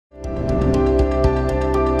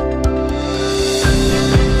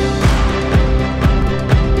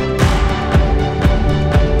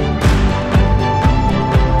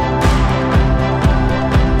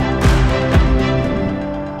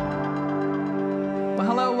Well,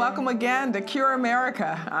 hello, welcome again to Cure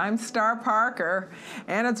America. I'm Star Parker,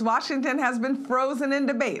 and as Washington has been frozen in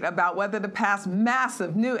debate about whether to pass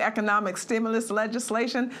massive new economic stimulus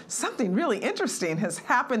legislation, something really interesting has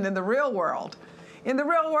happened in the real world. In the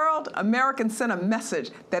real world, Americans sent a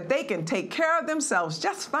message that they can take care of themselves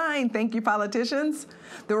just fine, thank you, politicians.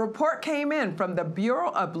 The report came in from the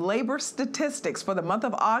Bureau of Labor Statistics for the month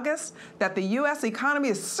of August that the U.S. economy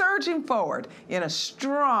is surging forward in a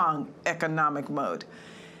strong economic mode.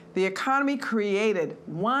 The economy created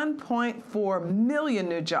 1.4 million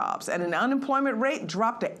new jobs, and an unemployment rate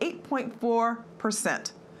dropped to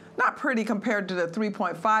 8.4%. Not pretty compared to the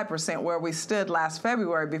 3.5% where we stood last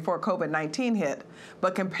February before COVID-19 hit,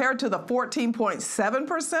 but compared to the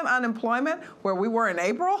 14.7% unemployment where we were in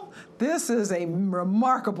April, this is a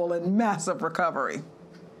remarkable and massive recovery.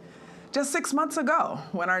 Just 6 months ago,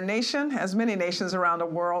 when our nation, as many nations around the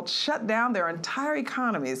world, shut down their entire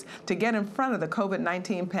economies to get in front of the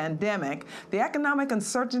COVID-19 pandemic, the economic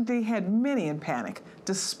uncertainty had many in panic,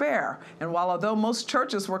 despair, and while although most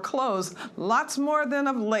churches were closed, lots more than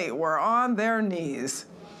of late were on their knees.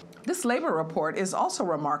 This labor report is also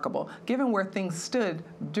remarkable, given where things stood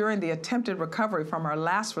during the attempted recovery from our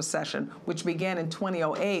last recession, which began in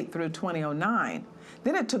 2008 through 2009.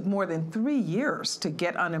 Then it took more than 3 years to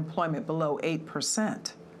get unemployment below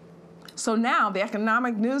 8%. So now the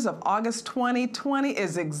economic news of August 2020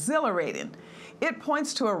 is exhilarating. It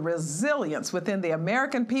points to a resilience within the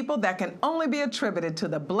American people that can only be attributed to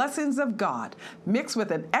the blessings of God, mixed with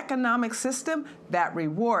an economic system that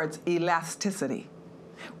rewards elasticity.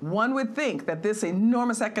 One would think that this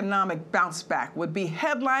enormous economic bounce back would be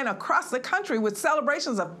headlined across the country with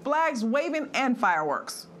celebrations of flags waving and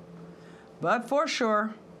fireworks. But for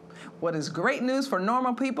sure, what is great news for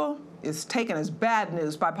normal people is taken as bad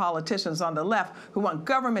news by politicians on the left who want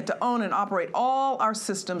government to own and operate all our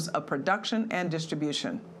systems of production and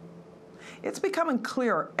distribution. It's becoming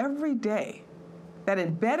clearer every day that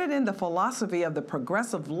embedded in the philosophy of the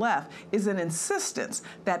progressive left is an insistence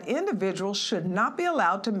that individuals should not be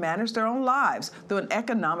allowed to manage their own lives through an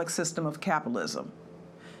economic system of capitalism.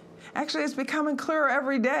 Actually, it's becoming clearer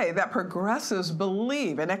every day that progressives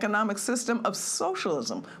believe an economic system of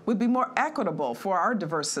socialism would be more equitable for our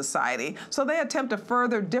diverse society, so they attempt to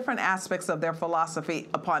further different aspects of their philosophy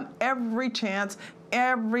upon every chance,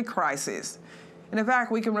 every crisis. And in fact,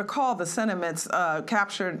 we can recall the sentiments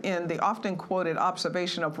captured in the often quoted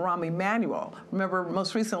observation of Rahm Emanuel. Remember,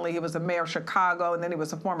 most recently, he was the mayor of Chicago, and then he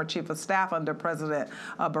was a former chief of staff under President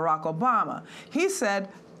Barack Obama. He said,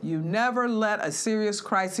 "You never let a serious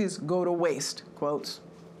crisis go to waste," quotes.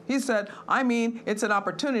 He said, "I mean, it's an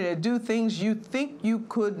opportunity to do things you think you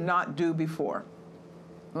could not do before."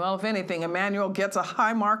 Well, if anything, Emanuel gets a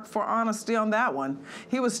high mark for honesty on that one.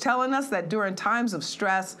 He was telling us that during times of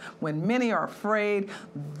stress, when many are afraid,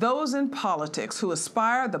 those in politics who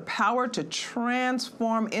aspire the power to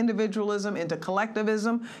transform individualism into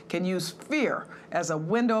collectivism can use fear as a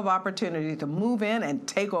window of opportunity to move in and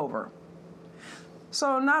take over.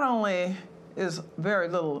 So not only is very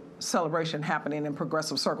little celebration happening in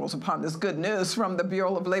progressive circles upon this good news from the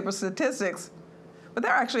Bureau of Labor Statistics, but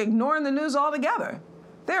they're actually ignoring the news altogether.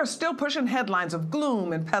 They are still pushing headlines of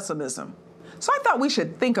gloom and pessimism. So I thought we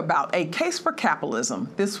should think about a case for capitalism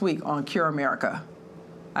this week on Cure America.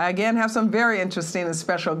 I again have some very interesting and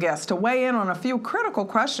special guests to weigh in on a few critical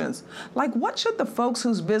questions, like what should the folks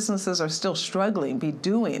whose businesses are still struggling be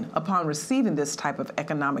doing upon receiving this type of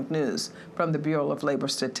economic news from the Bureau of Labor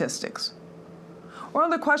Statistics? Or on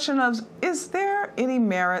the question of, is there any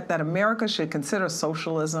merit that America should consider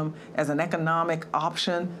socialism as an economic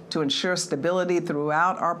option to ensure stability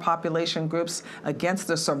throughout our population groups against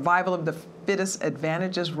the survival of the fittest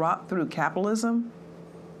advantages wrought through capitalism?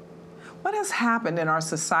 What has happened in our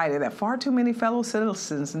society that far too many fellow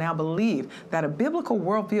citizens now believe that a biblical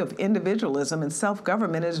worldview of individualism and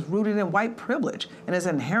self-government is rooted in white privilege and is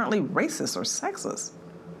inherently racist or sexist?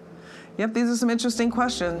 Yep, these are some interesting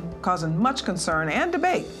questions causing much concern and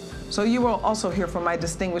debate. So you will also hear from my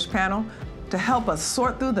distinguished panel to help us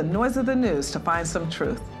sort through the noise of the news to find some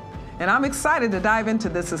truth. And I'm excited to dive into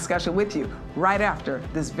this discussion with you right after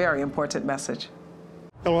this very important message.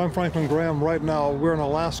 Hello, I'm Franklin Graham. Right now, we're in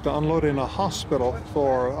Alaska unloading a hospital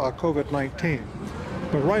for COVID-19.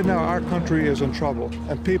 But right now, our country is in trouble,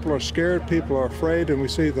 and people are scared, people are afraid, and we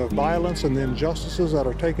see the violence and the injustices that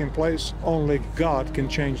are taking place. Only God can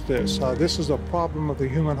change this. This is a problem of the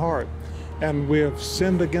human heart, and we have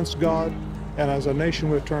sinned against God, and as a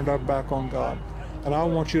nation, we've turned our back on God. And I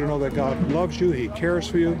want you to know that God loves you, He cares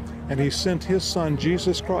for you, and he sent his son,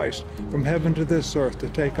 Jesus Christ, from heaven to this earth to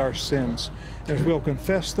take our sins. And if we'll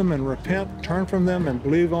confess them and repent, turn from them, and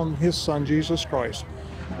believe on his son, Jesus Christ,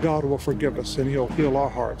 God will forgive us and he'll heal our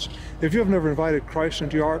hearts. If you've never invited Christ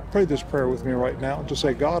into your heart, pray this prayer with me right now. Just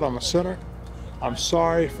say, God, I'm a sinner. I'm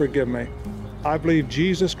sorry, forgive me. I believe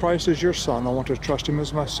Jesus Christ is your son. I want to trust him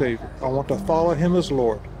as my Savior. I want to follow him as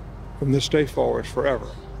Lord from this day forward forever.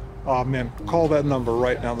 Amen. Call that number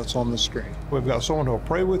right now that's on the screen. We've got someone who will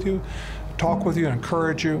pray with you, talk with you,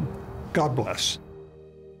 encourage you. God bless.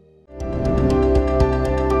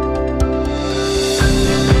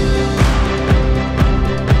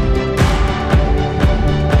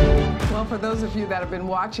 For those of you that have been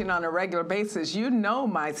watching on a regular basis, you know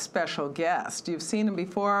my special guest. You've seen him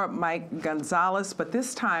before, Mike Gonzalez, but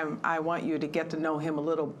this time I want you to get to know him a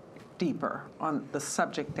little deeper on the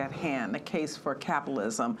subject at hand, the case for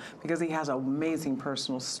capitalism, because he has an amazing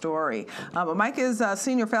personal story. Mike is a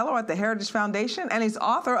senior fellow at the Heritage Foundation, and he's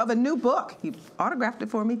author of a new book. He autographed it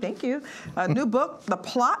for me, thank you. A new book, The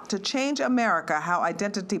Plot to Change America, How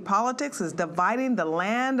Identity Politics is Dividing the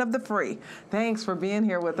Land of the Free. Thanks for being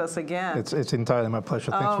here with us again. It's entirely my pleasure.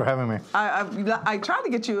 Thanks for having me. I tried to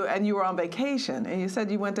get you, and you were on vacation, and you said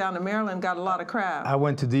you went down to Maryland, got a lot of crab. I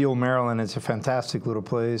went to Deal, Maryland. It's a fantastic little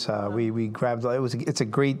place. We grabbed. It was a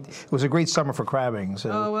great summer for crabbing. So.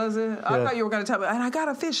 Oh, was it? Yeah. I thought you were going to tell me. And I got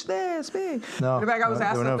a fish this big. No. In fact, I was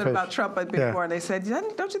asked something no about Trump before, and they said,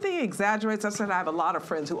 "Don't you think he exaggerates?" I said, "I have a lot of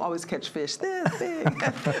friends who always catch fish this big."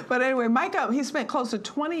 But anyway, Mike, he spent close to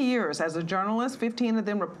 20 years as a journalist. 15 of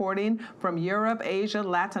them reporting from Europe, Asia,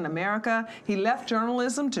 Latin America. He left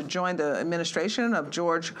journalism to join the administration of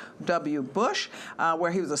George W. Bush,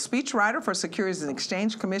 where he was a speechwriter for Securities and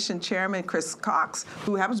Exchange Commission Chairman Chris Cox,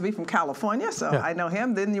 who happens to be from California, so I know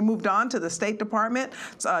him. Then you moved on to the State Department,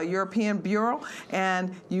 European Bureau,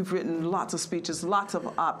 and you've written lots of speeches, lots of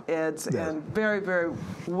op-eds, and very, very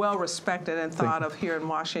well respected and thought of here in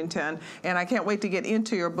Washington. And I can't wait to get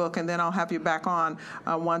into your book, and then I'll have you back on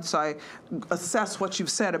once I assess what you've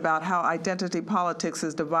said about how identity politics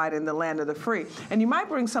is dividing the land of the free. And you might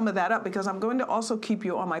bring some of that up, because I'm going to also keep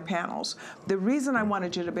you on my panels. The reason I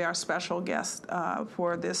wanted you to be our special guest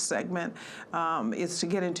for this segment is to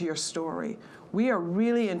get into your story. We are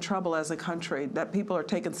really in trouble as a country that people are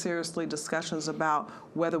taking seriously discussions about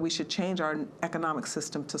whether we should change our economic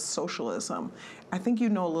system to socialism. I think you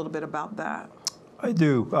know a little bit about that. I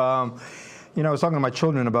do. You know, I was talking to my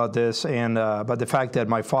children about this, and about the fact that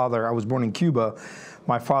my father, I was born in Cuba.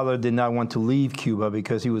 My father did not want to leave Cuba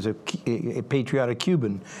because he was a patriotic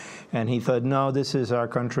Cuban. And he thought, no, this is our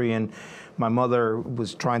country. And my mother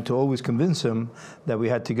was trying to always convince him that we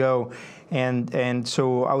had to go. And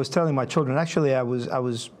so I was telling my children, actually, I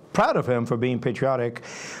was proud of him for being patriotic,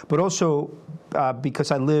 but also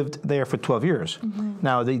because I lived there for 12 years.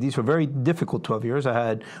 Now, these were very difficult 12 years. I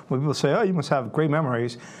had, when people say, oh, you must have great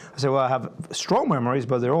memories, I say, well, I have strong memories,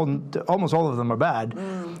 but they're almost all of them are bad.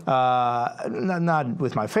 Not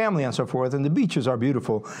with my family and so forth, and the beaches are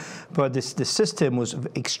beautiful, but the system was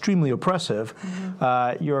extremely oppressive.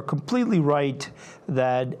 You're completely right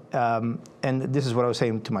that, and this is what I was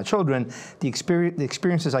saying to my children, the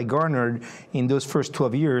experiences I garnered in those first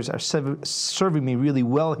 12 years are serving me really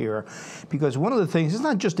well here, because one of the things, it's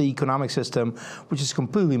not just the economic system, which is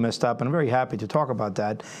completely messed up, and I'm very happy to talk about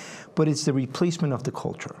that, but it's the replacement of the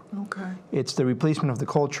culture. Okay. It's the replacement of the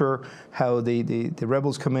culture, how the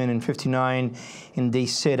rebels come in 59, and they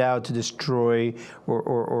set out to destroy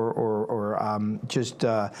or just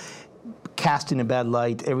cast in a bad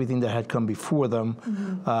light everything that had come before them.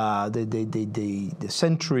 The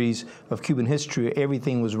centuries of Cuban history,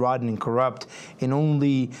 everything was rotten and corrupt, and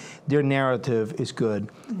only their narrative is good.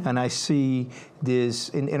 And I see this,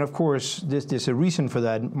 and of course, there's a reason for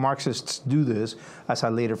that. Marxists do this, as I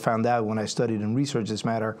later found out when I studied and researched this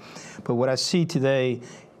matter. But what I see today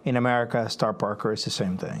in America, Star Parker, is the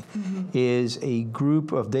same thing. Is a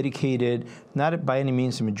group of dedicated, not by any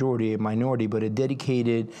means a majority, a minority, but a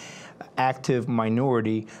dedicated, active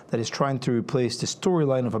minority that is trying to replace the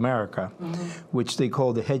storyline of America, which they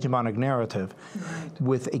call the hegemonic narrative,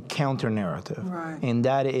 with a counter narrative. And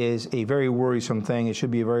that is a very worrisome thing. It should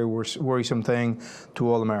be a very worrisome thing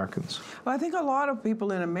to all Americans. Well, I think a lot of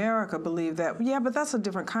people in America believe that, yeah, but that's a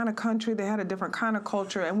different kind of country. They had a different kind of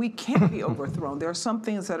culture, and we can't be overthrown. There are some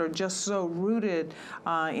things that are just so rooted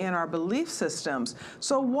in our belief systems.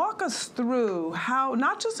 So walk us through how,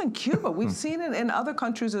 not just in Cuba, we've seen it in other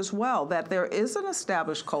countries as well, that there is an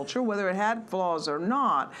established culture, whether it had flaws or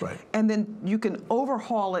not, and then you can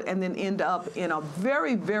overhaul it and then end up in a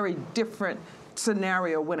very, very different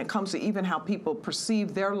scenario when it comes to even how people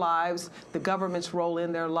perceive their lives, the government's role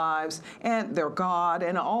in their lives, and their God,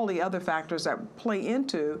 and all the other factors that play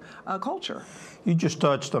into culture. You just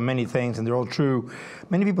touched on many things, and they're all true.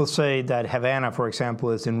 Many people say that Havana, for example,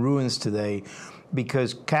 is in ruins today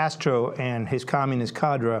because Castro and his communist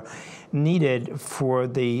cadre needed for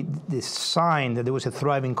the sign that there was a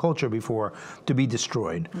thriving culture before to be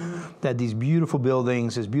destroyed. That these beautiful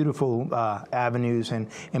buildings, these beautiful avenues and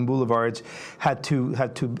boulevards had to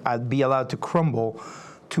be allowed to crumble.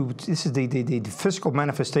 This is the physical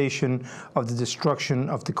manifestation of the destruction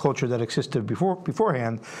of the culture that existed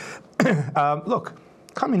beforehand. Look,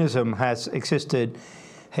 communism has existed,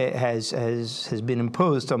 has been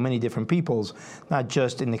imposed on many different peoples, not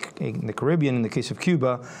just in the Caribbean, in the case of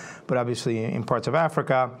Cuba, but obviously in parts of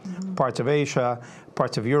Africa, parts of Asia,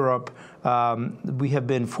 parts of Europe. We have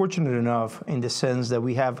been fortunate enough in the sense that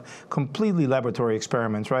we have completely laboratory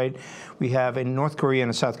experiments, right? We have a North Korea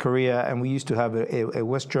and a South Korea, and we used to have a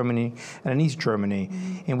West Germany and an East Germany.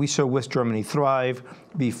 And we saw West Germany thrive,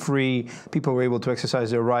 be free, people were able to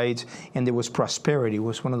exercise their rights, and there was prosperity. It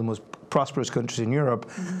was one of the most prosperous countries in Europe.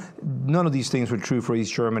 None of these things were true for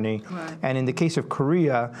East Germany. Right. And in the case of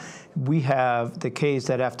Korea, we have the case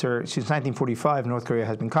that since 1945, North Korea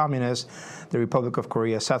has been communist. The Republic of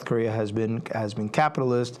Korea, South Korea has been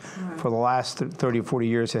capitalist. Right. For the last 30 or 40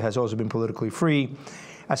 years, it has also been politically free.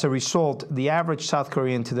 As a result, the average South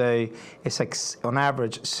Korean today is like, on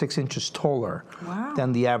average, 6 inches taller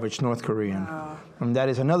than the average North Korean. Wow. And that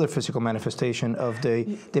is another physical manifestation of the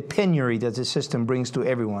penury that the system brings to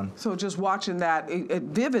everyone. So just watching that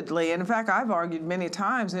vividly, and in fact, I've argued many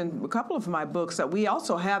times in a couple of my books that we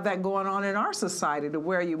also have that going on in our society, to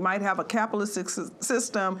where you might have a capitalistic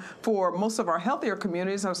system for most of our healthier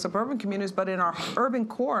communities, our suburban communities, but in our urban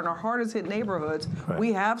core, in our hardest hit neighborhoods,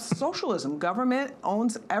 we have socialism. Government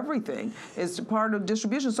owns everything. It's part of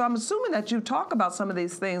distribution. So I'm assuming that you talk about some of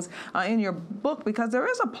these things in your book, because there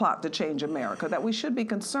is a plot to change America that we should be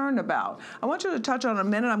concerned about. I want you to touch on a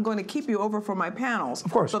minute. I'm going to keep you over for my panels,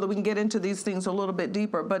 of course, so that we can get into these things a little bit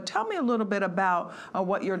deeper. But tell me a little bit about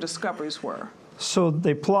what your discoveries were. So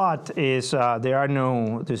the plot is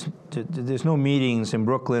there's no meetings in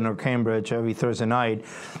Brooklyn or Cambridge every Thursday night,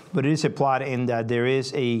 but it is a plot in that there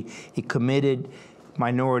is a committed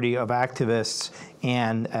minority of activists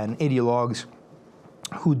and ideologues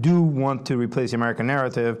who do want to replace the American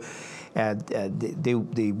narrative.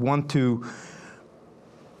 They want to.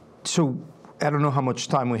 So I don't know how much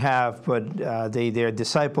time we have, but they are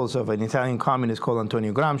disciples of an Italian communist called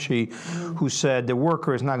Antonio Gramsci, who said the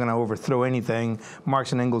worker is not going to overthrow anything.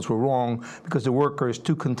 Marx and Engels were wrong, because the worker is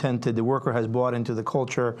too contented. The worker has bought into the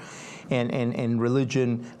culture and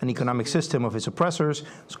religion and economic system of his oppressors,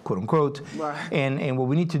 quote unquote. Right. And what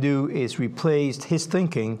we need to do is replace his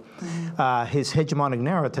thinking, his hegemonic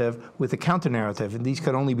narrative, with a counter narrative. And these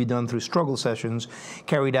can only be done through struggle sessions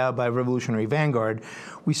carried out by a revolutionary vanguard.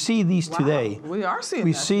 We see these today. We are seeing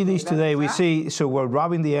We see these today. We see, so what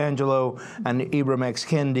Robin DiAngelo and Ibram X.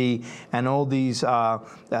 Kendi and all these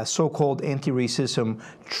so-called anti-racism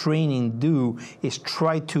training do is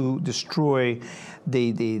try to destroy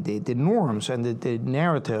the norms and the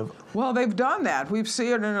narrative. Well, they've done that. We've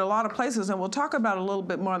seen it in a lot of places, and we'll talk about it a little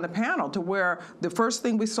bit more on the panel, to where the first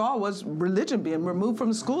thing we saw was religion being removed from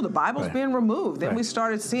the school, the Bible's being removed. Then we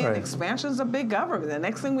started seeing expansions of big government. The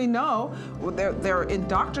next thing we know, they're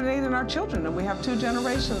indoctrinating our children, and we have 2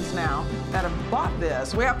 generations now that have bought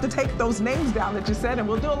this. We have to take those names down that you said, and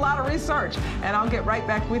we'll do a lot of research. And I'll get right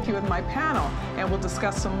back with you with my panel, and we'll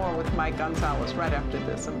discuss some more with Mike Gonzalez right after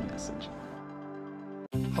this message.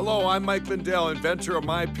 Hello, I'm Mike Lindell, inventor of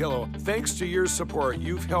MyPillow. Thanks to your support,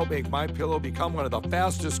 you've helped make MyPillow become one of the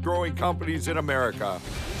fastest growing companies in America.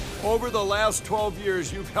 Over the last 12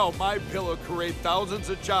 years, you've helped MyPillow create thousands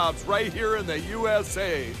of jobs right here in the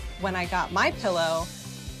USA. When I got MyPillow,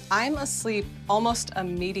 I'm asleep almost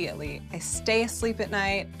immediately. I stay asleep at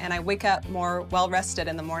night, and I wake up more well-rested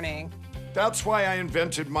in the morning. That's why I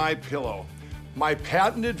invented MyPillow. My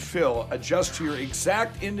patented fill adjusts to your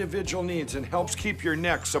exact individual needs and helps keep your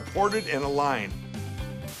neck supported and aligned.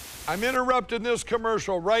 I'm interrupting this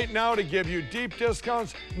commercial right now to give you deep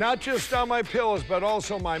discounts, not just on my pillows, but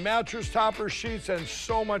also my mattress toppers, sheets, and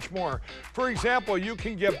so much more. For example, you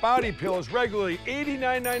can get body pillows regularly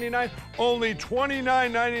 $89.99, only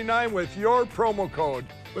 $29.99 with your promo code.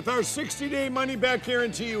 With our 60-day money-back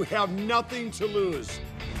guarantee, you have nothing to lose.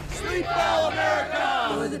 Sleep well,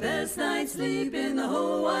 America! For the best night's sleep in the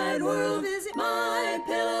whole wide world, visit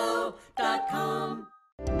mypillow.com.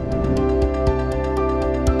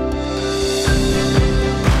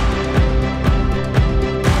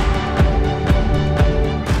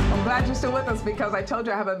 I'm glad you're still with us. is because I told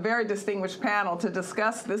you I have a very distinguished panel to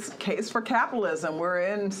discuss this case for capitalism. We're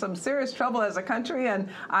in some serious trouble as a country, and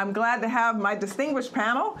I'm glad to have my distinguished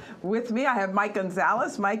panel with me. I have Mike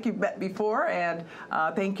Gonzalez. Mike, you've met before, and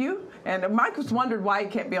thank you. And Mike was wondered why he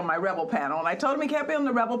can't be on my rebel panel, and I told him he can't be on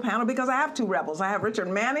the rebel panel because I have two rebels. I have Richard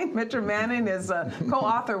Manning. Richard Manning is a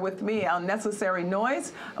co-author with me on Necessary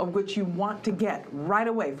Noise, of which you want to get right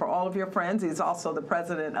away for all of your friends. He's also the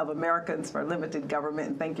president of Americans for Limited Government,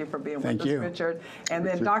 and thank you for being with us, Richard. And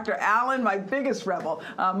then Dr. Allen, my biggest rebel,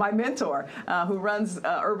 my mentor, who runs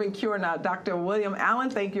Urban Cure now, Dr. William Allen,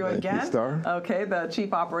 thank you again. Thank you, Star. Okay, the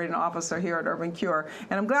Chief Operating Officer here at Urban Cure.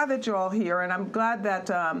 And I'm glad that you're all here, and I'm glad that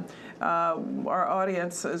our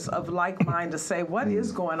audience is of like mind to say what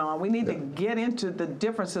is going on. We need to get into the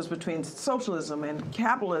differences between socialism and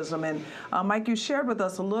capitalism. And Mike, you shared with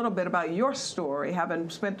us a little bit about your story, having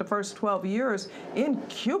spent the first 12 years in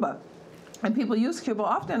Cuba. And people use Cuba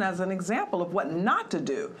often as an example of what not to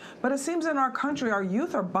do. But it seems in our country, our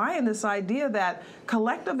youth are buying this idea that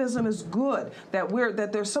collectivism is good, that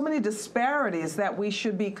there's so many disparities that we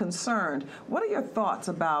should be concerned. What are your thoughts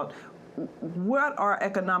about what our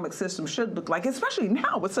economic system should look like, especially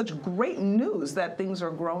now with such great news that things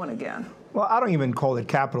are growing again? Well, I don't even call it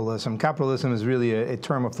capitalism. Capitalism is really a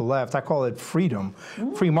term of the left. I call it freedom.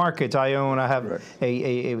 Free markets. I have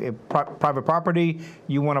a private property.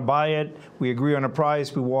 You want to buy it. We agree on a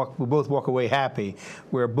price. We both walk away happy.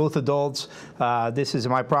 We're both adults. This is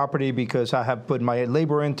my property because I have put my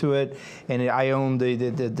labor into it, and I own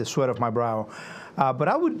the sweat of my brow. But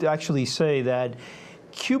I would actually say that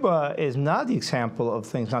Cuba is not the example of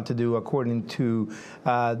things not to do according to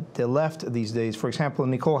the left these days. For example,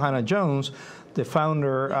 Nicole Hannah-Jones, the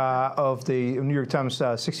founder of the New York Times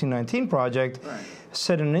 1619 Project,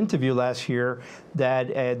 said in an interview last year that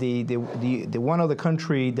the one other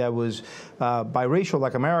country that was biracial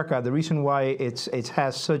like America, the reason why it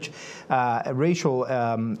has such racial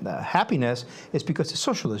happiness is because it's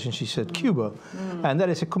socialist, and she said Cuba. And that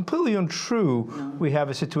is completely untrue. We have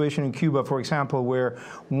a situation in Cuba, for example, where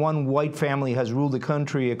one white family has ruled the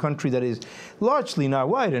country, a country that is largely not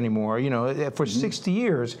white anymore, for 60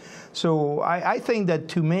 years. So I think that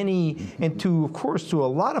to many, and of course, to a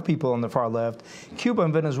lot of people on the far left, Cuba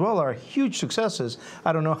and Venezuela are huge successes.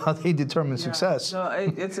 I don't know how they determine success. No,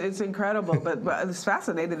 it's incredible, but it's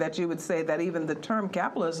fascinating that you would say that even the term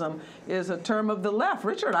capitalism is a term of the left.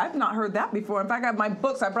 Richard, I've not heard that before. In fact, I have my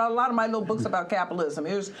books. I brought a lot of my little books about capitalism.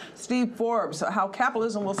 Here's Steve Forbes, How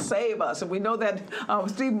Capitalism Will Save Us. And we know that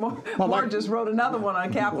Steve Moore just wrote another one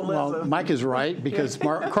on capitalism. Well, Mike is right, because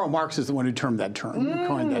Karl Marx is the one who coined that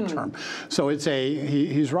term. So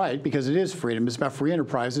he's right, because it is freedom. It's about free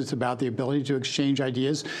enterprise. It's about the ability to exchange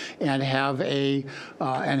ideas and have a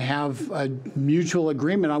mutual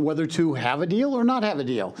agreement on whether to have a deal or not have a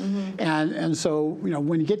deal. And so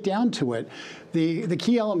when you get down to it, the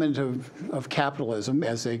key element of capitalism,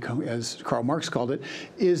 as Karl Marx called it,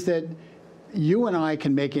 is that you and I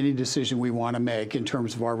can make any decision we want to make in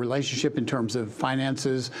terms of our relationship, in terms of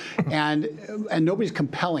finances, and nobody's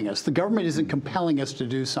compelling us. The government isn't compelling us to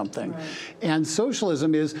do something. And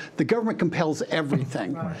socialism is the government compels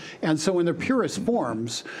everything. And so in their purest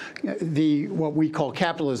forms, what we call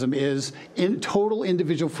capitalism is total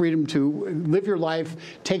individual freedom to live your life,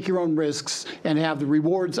 take your own risks, and have the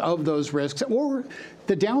rewards of those risks, or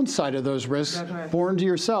the downside of those risks borne to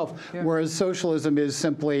yourself. Whereas socialism is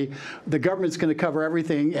simply the government's going to cover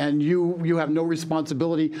everything, and you have no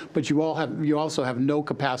responsibility, but you also have no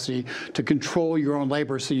capacity to control your own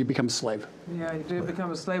labor, so you become a slave. Yeah, you do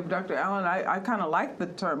become a slave. Dr. Allen, I kind of like the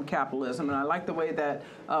term capitalism, and I like the way that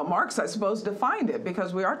Marx, I suppose, defined it,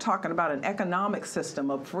 because we are talking about an economic system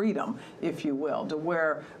of freedom, if you will, to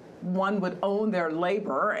where one would own their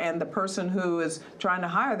labor, and the person who is trying to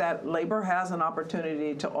hire that labor has an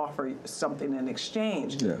opportunity to offer something in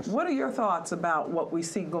exchange. What are your thoughts about what we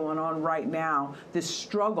see going on right now, this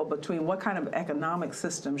struggle between what kind of economic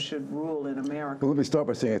system should rule in America? Well, let me start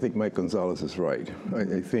by saying I think Mike Gonzalez is right.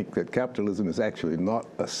 I think that capitalism is actually not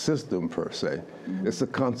a system per se. It's a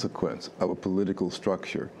consequence of a political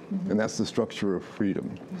structure, and that's the structure of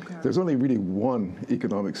freedom. There's only really one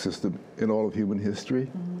economic system in all of human history,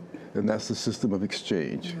 and that's the system of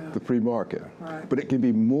exchange, the free market. But it can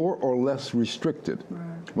be more or less restricted.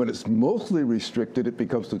 When it's mostly restricted, it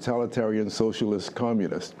becomes totalitarian, socialist,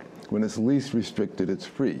 communist. When it's least restricted, it's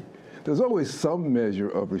free. There's always some measure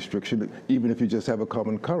of restriction, even if you just have a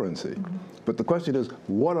common currency. But the question is,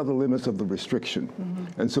 what are the limits of the restriction?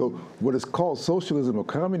 And so what is called socialism or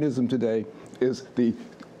communism today is the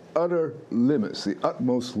utter limits, the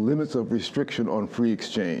utmost limits of restriction on free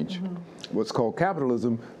exchange. What's called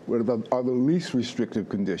capitalism are the least restrictive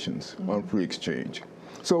conditions on free exchange.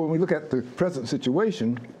 So when we look at the present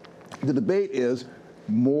situation, the debate is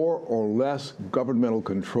more or less governmental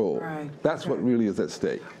control. Right. That's what really is at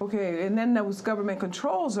stake. Okay, and then those government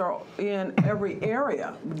controls are in every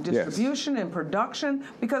area, distribution and production,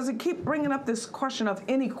 because it keeps bringing up this question of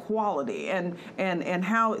inequality and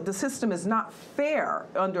how the system is not fair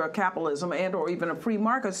under a capitalism and or even a free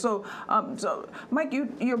market. So, Mike,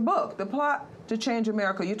 your book, The Plot to Change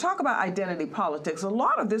America, you talk about identity politics. A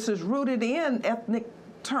lot of this is rooted in ethnic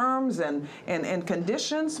terms and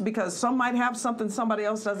conditions, because some might have something somebody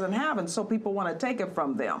else doesn't have, and so people want to take it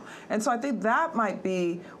from them. And so I think that might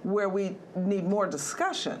be where we need more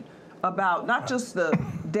discussion about not just the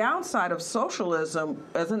downside of socialism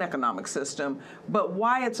as an economic system, but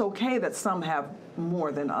why it's okay that some have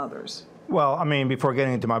more than others. Well, I mean, before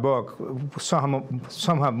getting into my book,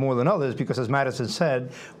 some have more than others because, as Madison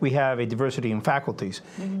said, we have a diversity in faculties.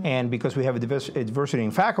 And because we have a diversity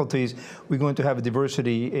in faculties, we're going to have a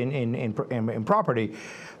diversity in property.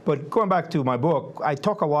 But going back to my book, I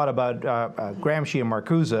talk a lot about Gramsci and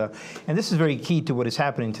Marcuse, and this is very key to what is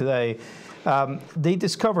happening today. They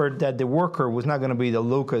discovered that the worker was not going to be the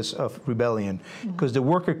locus of rebellion, because the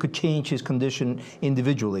worker could change his condition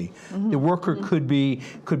individually. The worker could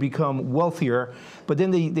become wealthier, but then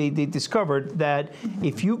they discovered that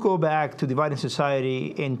if you go back to dividing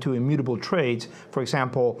society into immutable traits, for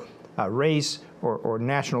example, race or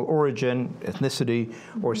national origin, ethnicity,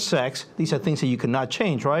 or sex, these are things that you cannot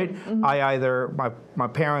change, right? My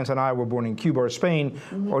parents and I were born in Cuba or Spain,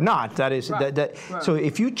 or not. That is right. So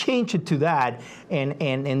if you change it to that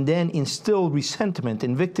and then instill resentment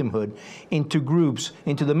and victimhood into groups,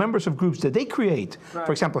 into the members of groups that they create. Right.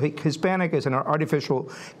 For example, Hispanic is an artificial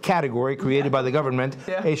category created by the government.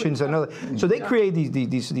 Asians and other. So they create these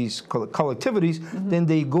collectivities. Then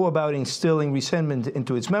they go about instilling resentment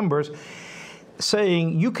into its members,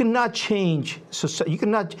 saying you cannot change society. You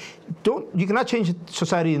cannot change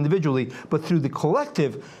society individually, but through the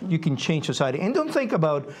collective, you can change society. And don't think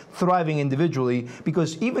about thriving individually,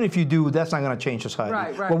 because even if you do, that's not going to change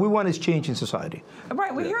society. Right. What we want is change in society.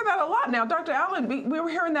 Right. We hear that a lot now, Dr. Allen. We were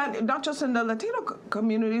hearing that not just in the Latino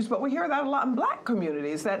communities, but we hear that a lot in Black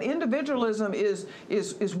communities. That individualism is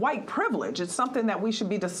white privilege. It's something that we should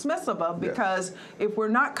be dismissive of, because if we're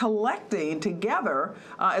not collecting together,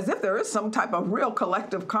 as if there is some type of real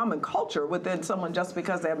collective common culture within someone just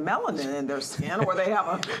because they have melanin in their skin or they have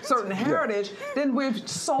a certain heritage, then we've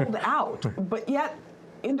sold out. But yet,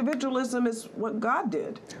 individualism is what God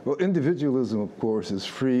did. Well, individualism, of course, is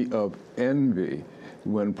free of envy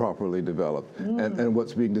when properly developed. And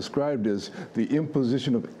what's being described is the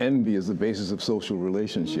imposition of envy as the basis of social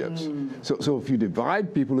relationships. So if you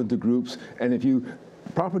divide people into groups, and if you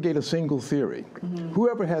propagate a single theory,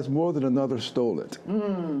 whoever has more than another stole it.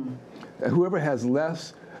 Whoever has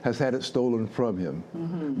less has had it stolen from him.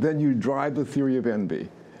 Then you drive the theory of envy.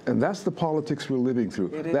 And that's the politics we're living through.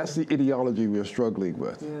 That's the ideology we're struggling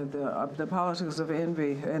with. Yeah, the politics of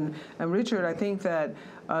envy. And Richard, I think that,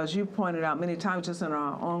 as you pointed out many times just in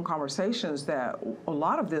our own conversations, that a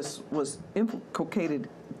lot of this was inculcated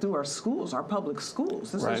through our schools, our public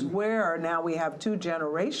schools. This is where now we have two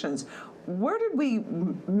generations. Where did we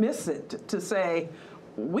miss it to say,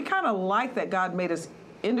 we kind of like that God made us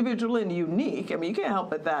individual and unique? I mean, you can't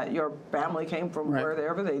help it that your family came from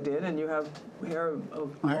wherever they did, and you have hair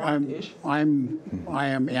of blonde-ish. I am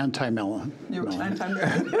anti-melon. You're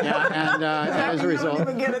anti-melon. And as a result, you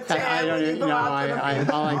don't even get a tan. I don't even. No,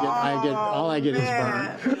 all I get is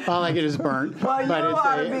burnt. All I get is burnt. Well, but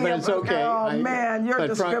it's okay. Oh man, you're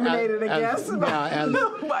discriminated against. And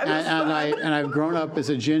I've grown up as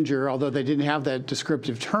a ginger, although they didn't have that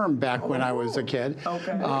descriptive term back when I was a kid.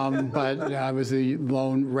 Okay. But I was the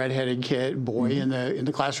lone redheaded boy in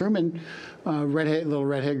the classroom, and little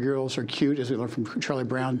redhead girls are cute, as we learned from Charlie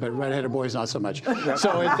Brown, but redheaded boys not so much.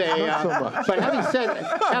 So it's a. But having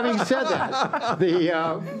said that,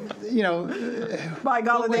 by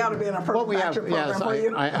golly, they ought to be in a perfect program for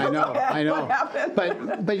you. I know. I know. What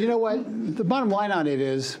happened? But you know what? The bottom line on it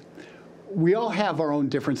is, we all have our own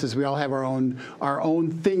differences. We all have our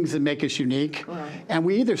own things that make us unique, and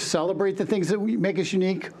we either celebrate the things that make us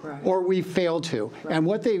unique, or we fail to. And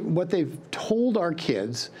what they've told our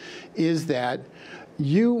kids is that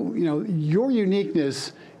your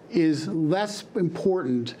uniqueness is less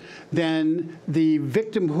important than the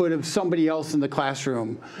victimhood of somebody else in the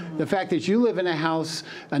classroom. The fact that you live in a house,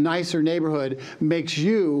 a nicer neighborhood, makes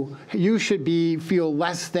you should feel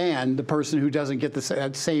less than the person who doesn't get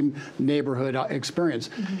that same neighborhood experience.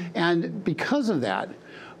 And because of that,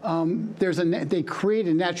 they create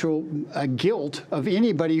a natural guilt of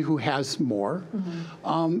anybody who has more.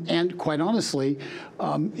 And quite honestly,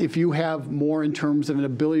 if you have more in terms of an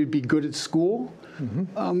ability to be good at school,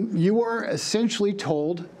 you are essentially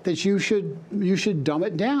told that you should dumb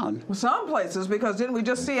it down. Some places, because didn't we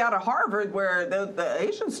just see out of Harvard where the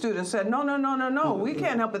Asian students said, no, we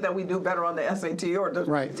can't help it that we do better on the SAT or the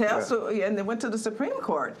test, and they went to the Supreme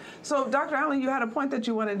Court. So, Dr. Allen, you had a point that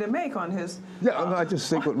you wanted to make on his... Yeah, I just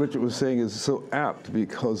think what Richard was saying is so apt,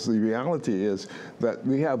 because the reality is that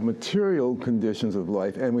we have material conditions of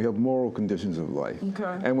life and we have moral conditions of life.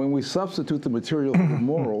 Okay. And when we substitute the material for the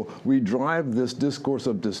moral, we drive this discourse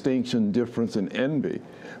of distinction, difference, and envy.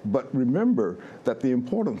 But remember that the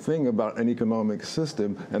important thing about an economic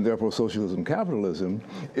system, and therefore socialism, capitalism,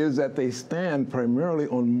 is that they stand primarily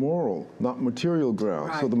on moral, not material grounds.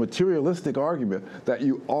 Right. So the materialistic argument that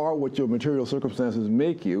you are what your material circumstances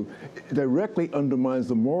make you directly undermines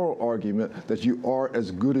the moral argument that you are as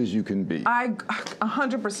good as you can be.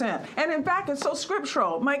 100%. And in fact, it's so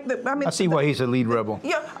scriptural. Mike, I see why he's a lead rebel.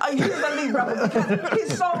 Yeah, he's a lead rebel because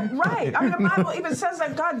he's so right. I mean, the Bible even says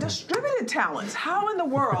that God distributed talents. How in the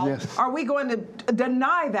world are we going to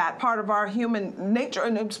deny that part of our human nature?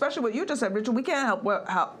 And especially what you just said, Richard, we can't help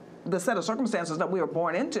how the set of circumstances that we were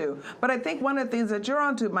born into. But I think one of the things that you're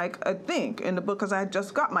onto, Mike, I think, in the book, because I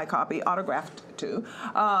just got my copy autographed too,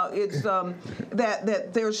 it's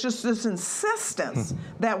that there's just this insistence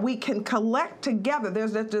that we can collect together.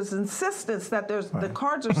 There's this insistence that the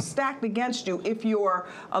cards are stacked against you if your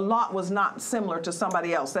lot was not similar to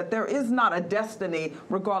somebody else, that there is not a destiny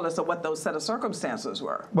regardless of what those set of circumstances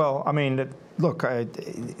were. Well, I mean, look,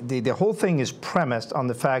 the whole thing is premised on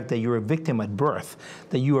the fact that you're a victim at birth,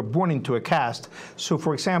 that you are born into a caste. So,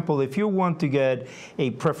 for example, if you want to get a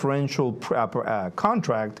preferential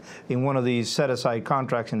contract in one of these set-aside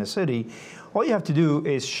contracts in a city, all you have to do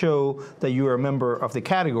is show that you are a member of the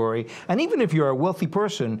category. And even if you're a wealthy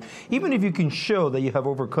person, even if you can show that you have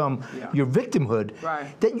overcome your victimhood,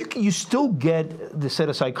 that you still get the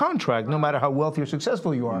set-aside contract, no matter how wealthy or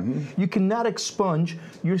successful you are. You cannot expunge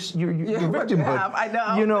your victimhood. I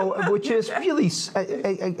know. You know, which is really,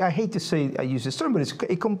 I hate to say I use this term, but it's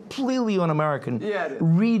a completely un-American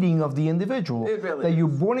reading of the individual. It really that is. you're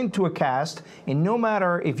born into a caste, and no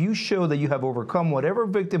matter if you show that you have overcome whatever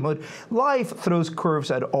victimhood, life throws curves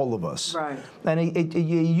at all of us. Right. And it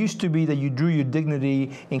used to be that you drew your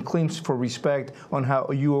dignity and claims for respect on how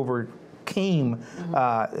you overcame,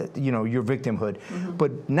 your victimhood.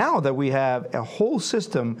 But now that we have a whole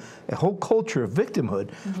system, a whole culture of victimhood,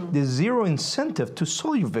 there's zero incentive to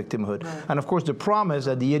solve your victimhood. And of course, the promise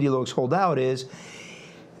that the ideologues hold out is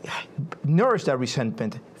nourish that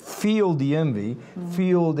resentment, feel the envy,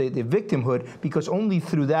 feel the victimhood, because only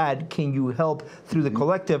through that can you help, through the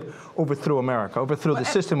collective, overthrow America, overthrow the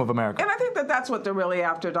system of America. And I think that that's what they're really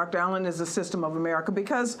after, Dr. Allen, is the system of America,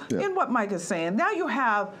 because in what Mike is saying, now you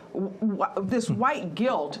have this white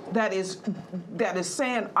guilt that is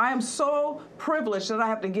saying, I am so privileged that I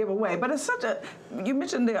have to give away. But it's such a, you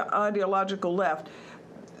mentioned the ideological left,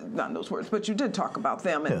 not in those words, but you did talk about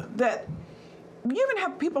them, and that you even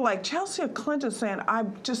have people like Chelsea Clinton saying,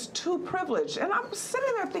 I'm just too privileged. And I'm sitting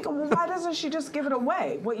there thinking, well, why doesn't she just give it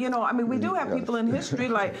away? Well, I mean, we do have people in history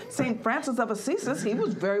like St. Francis of Assisi. He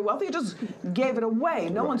was very wealthy. He just gave it away.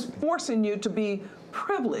 No one's forcing you to be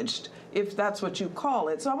privileged, if that's what you call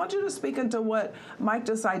it. So I want you to speak into what Mike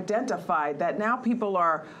just identified, that now people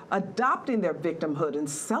are adopting their victimhood and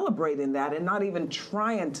celebrating that and not even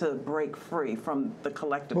trying to break free from the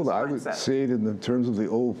collective mindset. Well, I would say it in the terms of the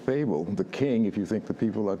old fable. The king, if you think the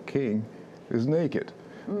people are king, is naked.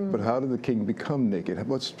 But how did the king become naked?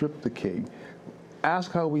 What stripped the king?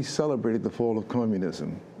 Ask how we celebrated the fall of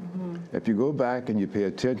communism. If you go back and you pay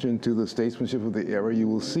attention to the statesmanship of the era, you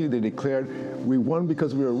will see they declared we won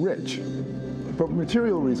because we were rich. For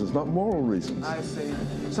material reasons, not moral reasons. I see.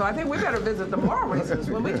 So I think we better visit the moral reasons.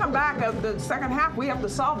 When we come back, the second half, we have to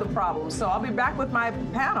solve the problem. So I'll be back with my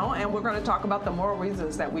panel, and we're going to talk about the moral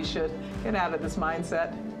reasons that we should get out of this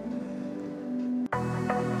mindset.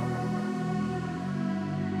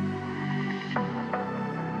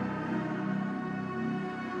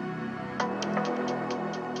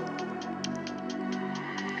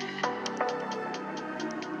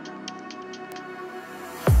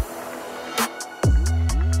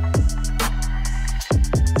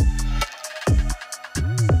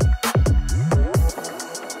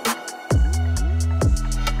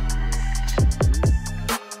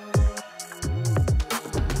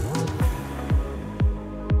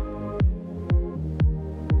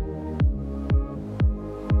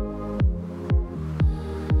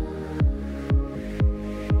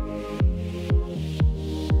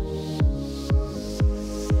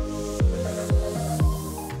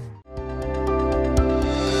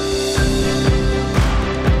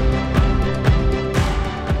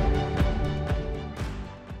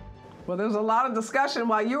 Well, there's a lot of discussion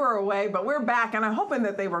while you were away, but we're back, and I'm hoping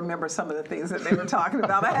that they remember some of the things that they were talking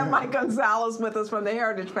about. I have Mike Gonzalez with us from the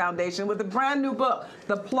Heritage Foundation with a brand new book,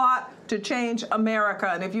 The Plot to Change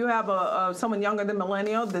America. And if you have someone younger than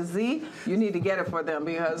millennial, the Z, you need to get it for them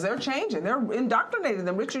because they're changing. They're indoctrinating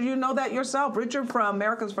them. Richard, you know that yourself. Richard from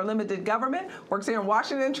Americans for Limited Government works here in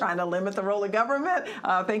Washington trying to limit the role of government.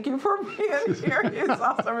 Thank you for being here. It's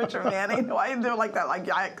also Richard Manning. Why you do it like that? Like,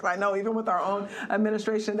 I know even with our own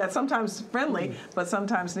administration that's sometimes friendly, but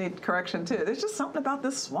sometimes need correction too. There's just something about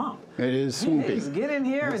this swamp. It is swampy. Just get in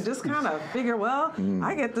here and just kind of figure, well,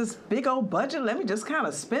 I get this big old budget. Let me just kind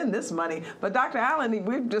of spend this money. But Dr. Allen,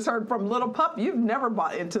 we've just heard from Little Pup, you've never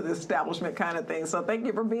bought into the establishment kind of thing. So thank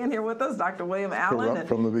you for being here with us, Dr. William Allen.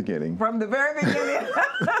 From the beginning. From the very beginning.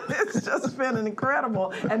 It's just been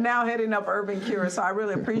incredible. And now heading up Urban Cure, so I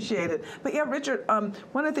really appreciate it. But yeah, Richard,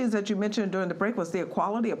 one of the things that you mentioned during the break was the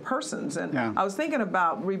equality of persons. And I was thinking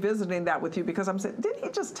about revisiting that with you because I'm saying, didn't he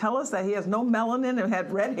just tell us that he has no melanin and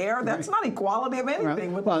had red hair? That's not equality of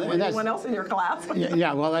anything with anyone else in your class.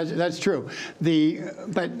 Yeah, well, that's true.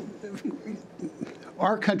 But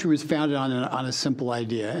our country was founded on a simple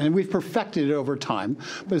idea, and we've perfected it over time,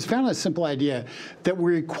 but it's founded on a simple idea that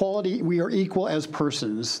we are equal as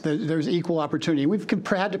persons, that there's equal opportunity. We've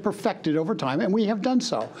had to perfect it over time, and we have done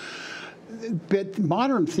so. But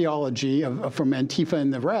modern theology from Antifa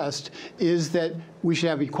and the rest is that we should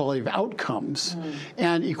have equality of outcomes.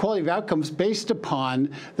 And equality of outcomes based upon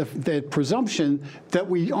the presumption that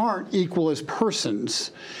we aren't equal as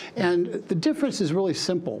persons. And the difference is really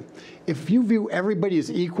simple. If you view everybody as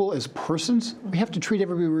equal as persons, we have to treat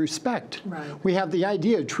everybody with respect. Right. We have the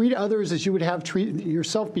idea, treat others as you would have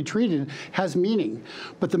yourself be treated has meaning.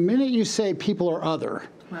 But the minute you say people are other,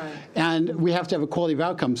 and we have to have equality of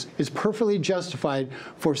outcomes, it's perfectly justified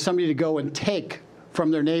for somebody to go and take from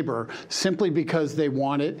their neighbor simply because they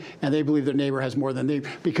want it and they believe their neighbor has more than they,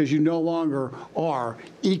 because you no longer are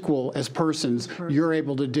equal as persons. You're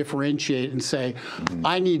able to differentiate and say,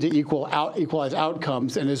 I need to equalize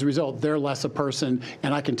outcomes, and as a result, they're less a person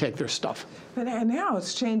and I can take their stuff. But now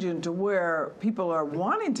it's changing to where people are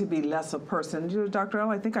wanting to be less a person. You know, Dr.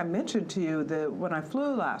 Allen, I think I mentioned to you that when I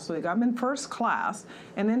flew last week, I'm in first class,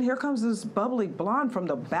 and then here comes this bubbly blonde from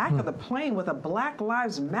the back of the plane with a Black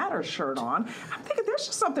Lives Matter shirt on. I'm thinking there's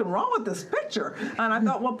just something wrong with this picture. And I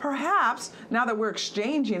thought, well, perhaps now that we're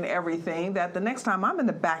exchanging everything, that the next time I'm in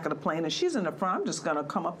the back of the plane and she's in the front, I'm just going to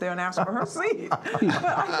come up there and ask for her seat. But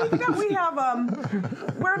I think that we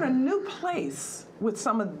have, we're in a new place with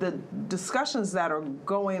some of the discussions that are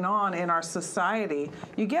going on in our society.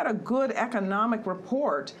 You get a good economic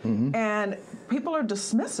report, and people are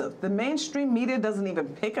dismissive. The mainstream media doesn't even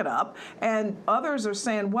pick it up, and others are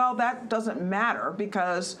saying, well, that doesn't matter,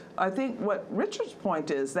 because I think what Richard's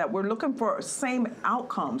point is that we're looking for same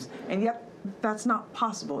outcomes, and yet that's not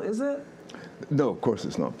possible, is it? No, of course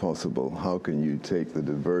it's not possible. How can you take the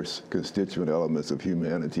diverse constituent elements of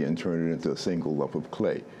humanity and turn it into a single lump of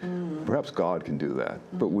clay? Perhaps God can do that,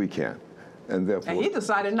 but we can't. And therefore, and he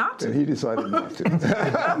decided not to. And he decided not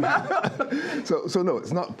to. So no,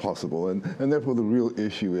 it's not possible. And therefore the real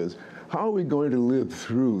issue is, how are we going to live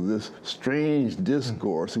through this strange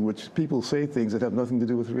discourse in which people say things that have nothing to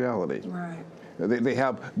do with reality? Right. They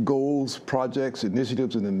have goals, projects,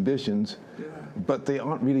 initiatives, and ambitions, but they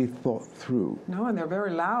aren't really thought through. No, and they're very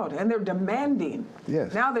loud, and they're demanding.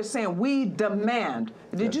 Yes. Now they're saying, we demand.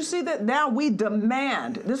 Did you see that? Now we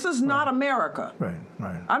demand. This is not America. Right,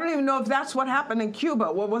 right. I don't even know if that's what happened in Cuba,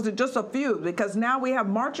 or was it just a few? Because now we have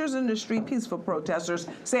marchers in the street, peaceful protesters,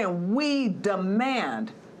 saying, we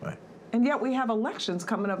demand. Right. And yet we have elections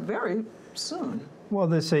coming up very soon. Well,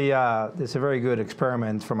 there's a very good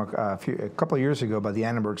experiment from a couple of years ago by the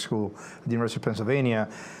Annenberg School at the University of Pennsylvania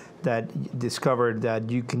that discovered that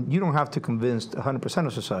you don't have to convince 100%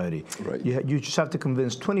 of society. Right. You just have to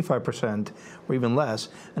convince 25% or even less,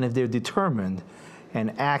 and if they're determined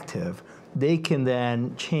and active, they can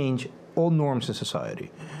then change all norms in society.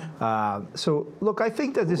 So, look, I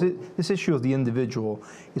think that this issue of the individual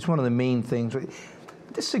is one of the main things. I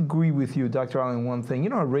disagree with you, Dr. Allen, one thing. You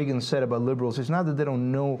know what Reagan said about liberals? It's not that they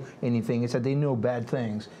don't know anything, it's that they know bad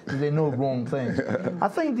things, that they know wrong things. I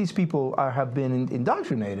think these people have been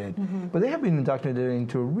indoctrinated, but they have been indoctrinated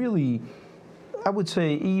into a really, I would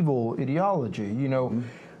say, evil ideology. You know,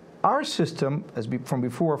 our system, from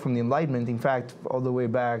before, from the Enlightenment, in fact, all the way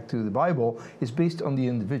back to the Bible, is based on the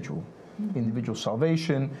individual, individual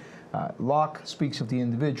salvation. Locke speaks of the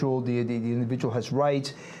individual. The individual has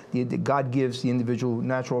rights. God gives the individual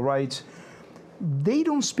natural rights. They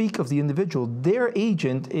don't speak of the individual. Their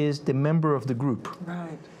agent is the member of the group.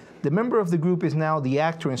 Right. the member of the group is now the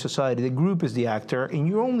actor in society. The group is the actor, and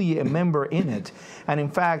you're only a member in it. And in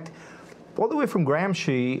fact, all the way from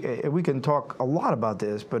Gramsci, we can talk a lot about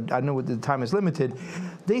this, but I know the time is limited.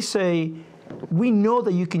 They say, we know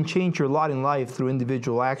that you can change your lot in life through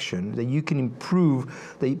individual action, that you can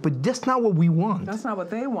improve, but that's not what we want. That's not what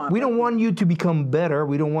they want. We don't want you to become better.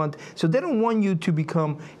 We don't want, so they don't want you to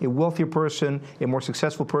become a wealthier person, a more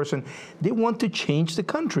successful person. They want to change the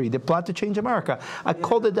country. They plot to change America. I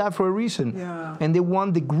called it that for a reason. Yeah. And they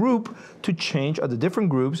want the group to change, or the different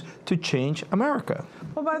groups to change America.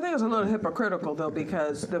 Well, but I think it's a little hypocritical, though,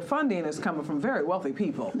 because the funding is coming from very wealthy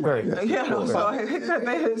people. Right. So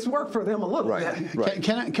it's worked for them a little bit. Right.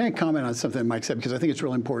 Can I comment on something Mike said, because I think it's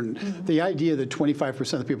really important. The idea that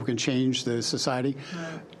 25% of people can change the society,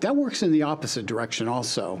 that works in the opposite direction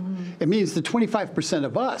also. It means that 25%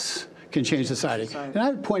 of us can change society. And I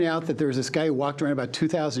would point out that there was this guy who walked around about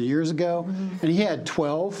 2,000 years ago, and he had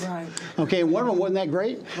 12. Right. Okay, and one of them wasn't that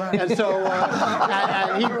great. Right. And so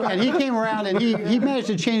and he came around and he managed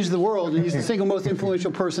to change the world, and he's the single most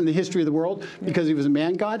influential person in the history of the world because he was a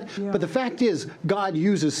man god. Yeah. But the fact is, God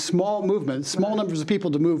uses small movements, small numbers of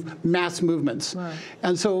people to move mass movements. Right.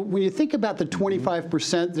 And so when you think about the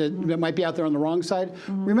 25% that might be out there on the wrong side,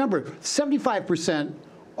 remember, 75%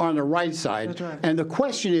 on the right side. That's right. And the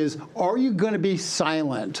question is, are you going to be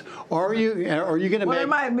silent? Are you going to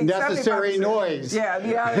make necessary noise? Yeah,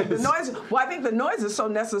 the noise. Well, I think the noise is so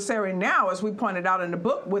necessary now, as we pointed out in the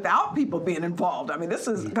book, without people being involved. I mean, this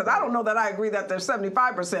is, because I don't know that I agree that there's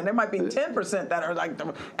 75%. There might be 10% that are like the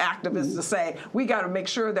activists to say, we got to make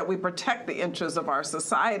sure that we protect the interests of our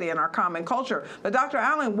society and our common culture. But Dr.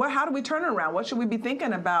 Allen, how do we turn it around? What should we be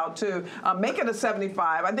thinking about to make it a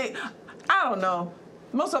 75? I don't know.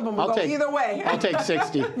 Most of them will go either way. I'll take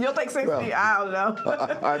 60. You'll take 60? Well, I don't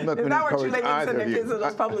know. I'm not going to encourage either of you. Kids in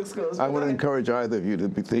those public schools. I want to encourage either of you to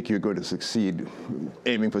think you're going to succeed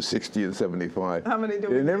aiming for 60 and 75. How many do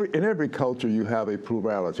we in every culture, you have a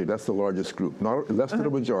plurality. That's the largest group. Not less than a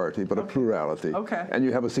majority, but a plurality. Okay. And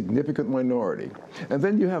you have a significant minority. And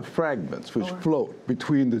then you have fragments which float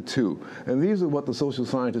between the two. And these are what the social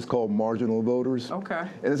scientists call marginal voters. Okay.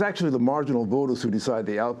 And it's actually the marginal voters who decide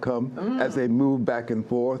the outcome as they move back and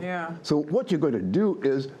forth. Yeah. So what you're going to do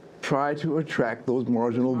is try to attract those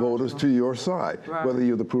marginal voters to your side, whether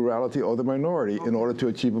you're the plurality or the minority, in order to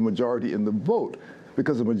achieve a majority in the vote.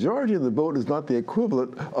 Because the majority in the vote is not the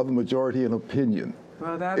equivalent of the majority in opinion.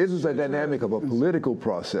 Well, it is a dynamic of a political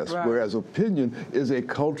process, whereas opinion is a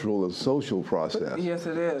cultural and social process. Yes,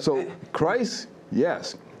 it is. So Christ,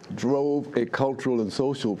 yes, drove a cultural and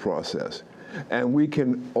social process. And we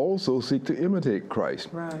can also seek to imitate Christ.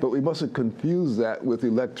 Right. But we mustn't confuse that with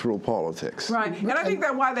electoral politics. Right. And I think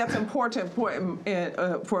that why that's important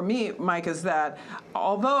for me, Mike, is that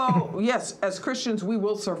although, yes, as Christians, we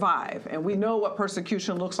will survive. And we know what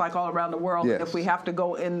persecution looks like all around the world. Yes. And if we have to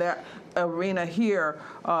go in that arena here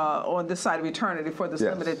on this side of eternity for this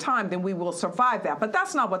limited time, then we will survive that. But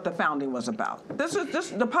that's not what the founding was about.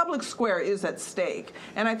 The public square is at stake.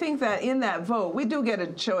 And I think that in that vote, we do get a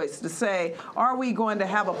choice to say, are we going to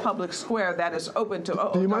have a public square that is open to...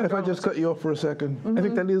 Do you mind if I just cut you off for a second? I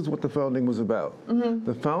think that is what the founding was about.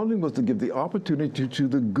 The founding was to give the opportunity to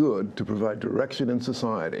the good to provide direction in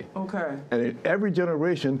society. Okay. And in every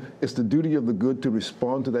generation, it's the duty of the good to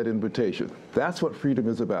respond to that invitation. That's what freedom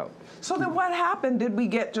is about. So then what happened? Did we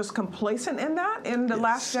get just complacent in that in the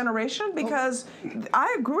last generation? Because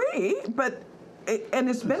I agree, but... And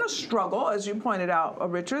it's been a struggle, as you pointed out,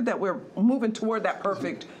 Richard, that we're moving toward that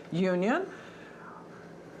perfect union.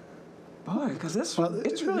 Boy, because it's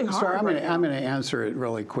really hard. Sorry, I'm going to answer it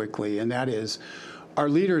really quickly, and that is, our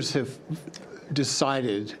leaders have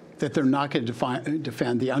decided that they're not going to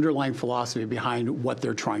defend the underlying philosophy behind what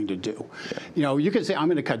they're trying to do. Yeah. You know, you can say, I'm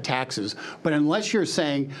going to cut taxes, but unless you're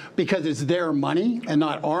saying, because it's their money and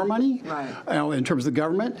not our money, you know, in terms of the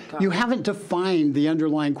government, you haven't defined the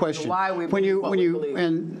underlying question. Why we when believe you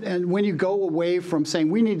and when you go away from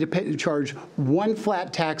saying we need to charge one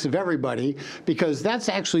flat tax of everybody, because that's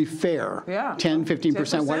actually fair. Yeah. 10,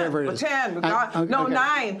 15%, whatever it is. 10. No,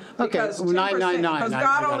 9. Because 9. Because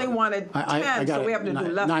God only wanted 10, so we have to do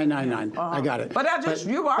less. 9. I got it. But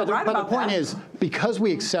you are right about that. But the point is, because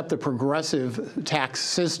we accept the progressive tax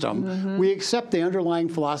system, we accept the underlying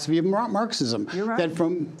philosophy of Marxism. You're right. That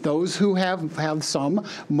from those who have some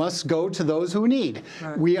must go to those who need.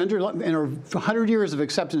 Right. We in our 100 years of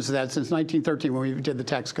acceptance of that since 1913 when we did the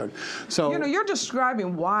tax code. So you know, you're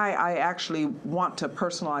describing why I actually want to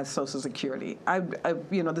personalize Social Security.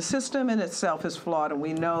 You know, the system in itself is flawed, and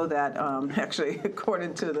we know that actually,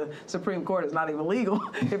 according to the Supreme Court, it's not even legal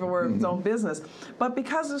if if it were its own business. But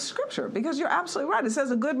because of Scripture, because you're absolutely right. It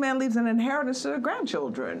says a good man leaves an inheritance to their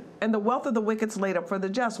grandchildren, and the wealth of the wicked's laid up for the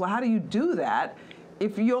just. Well, how do you do that?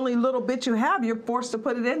 If you only little bit you have, you're forced to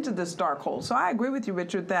put it into this dark hole. So I agree with you,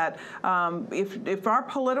 Richard, that if our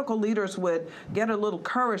political leaders would get a little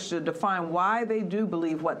courage to define why they do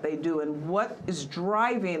believe what they do and what is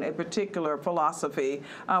driving a particular philosophy,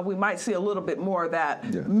 we might see a little bit more of that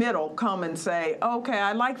middle come and say, okay,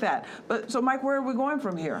 I like that. But so, Mike, where are we going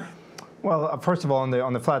from here? Well, first of all,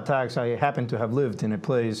 on the flat tax, I happen to have lived in a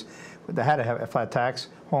place that had a flat tax,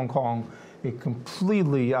 Hong Kong. A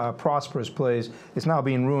completely prosperous place. It's now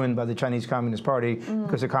being ruined by the Chinese Communist Party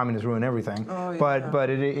because the communists ruin everything. Oh, yeah. But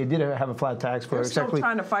it did have a flat tax for They're exactly. Still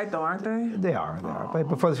trying to fight though, aren't they? They are.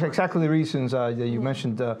 But for exactly the reasons that you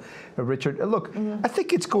mentioned, Richard. Look, I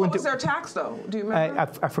think it's going What was their tax though? Do you remember?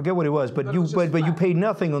 I forget what it was, but you paid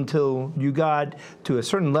nothing until you got to a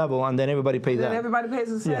certain level, and then everybody paid that. Then everybody pays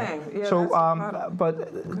the same. Yeah, so,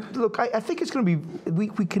 but look, I think it's going to be.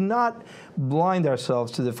 We cannot blind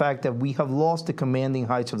ourselves to the fact that we have lost the commanding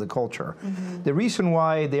heights of the culture. The reason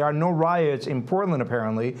why there are no riots in Portland,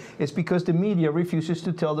 apparently, is because the media refuses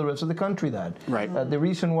to tell the rest of the country that. Right. The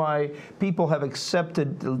reason why people have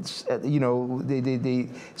accepted, the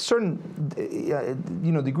certain,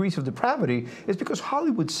 degrees of depravity is because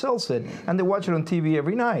Hollywood sells it, and they watch it on TV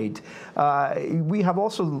every night. We have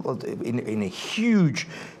also, in a huge,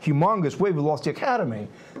 humongous way, we lost the Academy.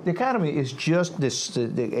 The Academy is just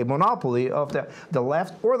a monopoly of the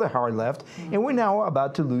left or the hard left, and we're now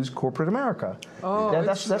about to lose corporate America. Oh,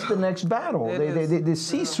 that's the next battle. The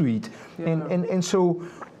C-suite, and so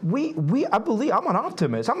I believe I'm an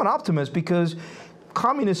optimist. I'm an optimist because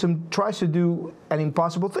communism tries to do an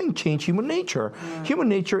impossible thing: change human nature. Human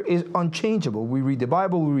nature is unchangeable. We read the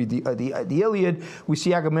Bible, we read the Iliad, we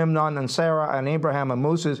see Agamemnon and Sarah and Abraham and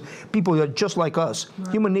Moses. People are just like us.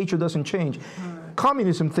 Human nature doesn't change.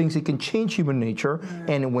 Communism thinks it can change human nature,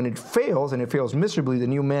 and when it fails, and it fails miserably, the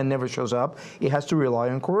new man never shows up. It has to rely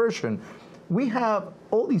on coercion. We have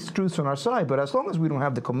all these truths on our side, but as long as we don't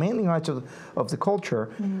have the commanding heights of the culture,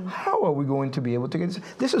 how are we going to be able to get this?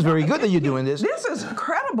 This is very good that you're doing this. This is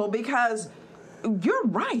incredible because you're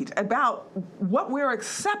right about what we're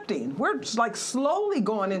accepting. We're just like slowly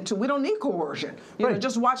going into, we don't need coercion. You know,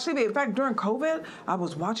 just watch TV. In fact, during COVID, I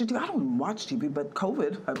was watching TV. I don't even watch TV, but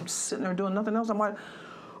COVID, I'm sitting there doing nothing else.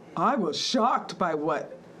 I was shocked by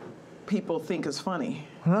what people think is funny.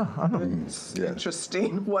 It's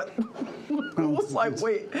interesting what I was like,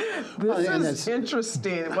 wait, this is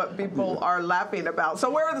interesting what people are laughing about. So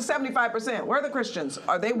where are the 75%? Where are the Christians?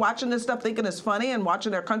 Are they watching this stuff thinking it's funny and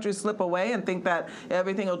watching their country slip away and think that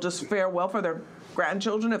everything will just fare well for their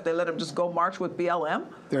grandchildren if they let them just go march with BLM?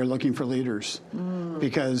 They're looking for leaders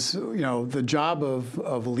because, the job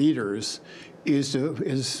of leaders is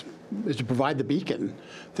to provide the beacon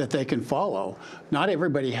that they can follow. Not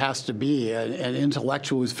everybody has to be an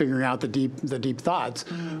intellectual who's figuring out the deep thoughts,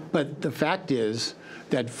 but the fact is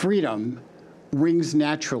that freedom rings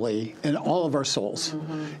naturally in all of our souls.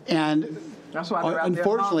 And that's why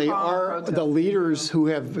unfortunately, the leaders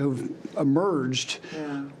who've emerged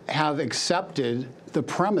have accepted the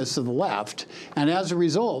premise of the left, and as a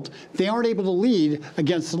result, they aren't able to lead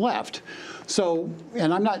against the left. So,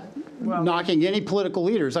 and I'm not knocking any political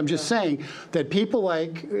leaders. I'm just saying that people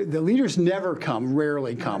like the leaders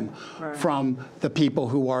rarely come from the people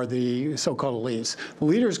who are the so-called elites. The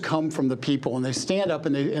leaders come from the people, and they stand up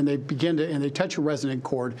and they touch a resonant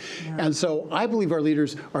chord. And so I believe our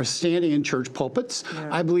leaders are standing in church pulpits.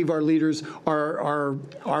 I believe our leaders are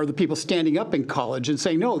the people standing up in college and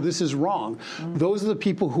saying, no, this is wrong. Those are the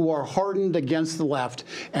people who are hardened against the left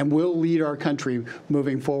and will lead our country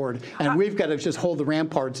moving forward. And we've got to just hold the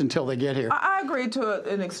ramparts until they get here. I agree to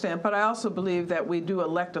an extent, but I also believe that we do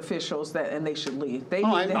elect officials and they should lead. They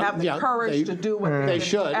need to have the courage to do what they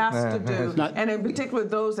should asked to do. And in particular,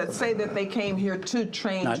 those that say that they came here to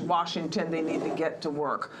change Washington, they need to get to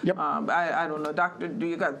work. I don't know, Doctor,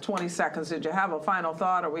 you got 20 seconds. Did you have a final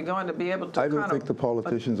thought? Are we going to be able to I don't think the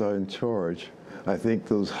politicians are in charge. I think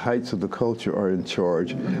those heights of the culture are in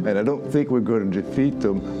charge, and I don't think we're going to defeat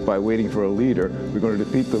them by waiting for a leader. We're going to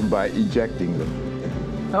defeat them by ejecting them.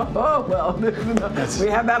 Well, we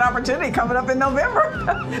have that opportunity coming up in November.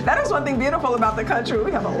 That is one thing beautiful about the country.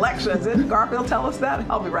 We have elections. Didn't Garfield tell us that?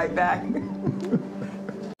 I'll be right back.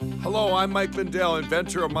 Hello, I'm Mike Lindell,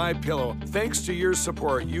 inventor of MyPillow. Thanks to your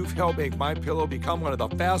support, you've helped make MyPillow become one of the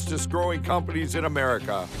fastest growing companies in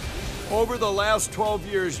America. Over the last 12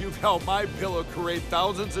 years, you've helped MyPillow create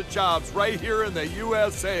thousands of jobs right here in the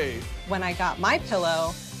USA. When I got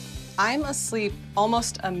MyPillow, I'm asleep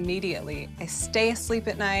almost immediately. I stay asleep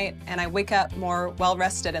at night and I wake up more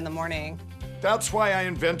well-rested in the morning. That's why I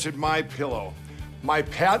invented My Pillow. My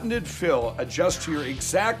patented fill adjusts to your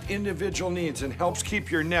exact individual needs and helps keep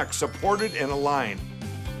your neck supported and aligned.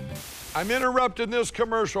 I'm interrupting this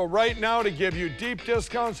commercial right now to give you deep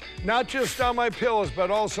discounts, not just on my pillows,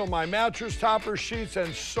 but also my mattress toppers, sheets,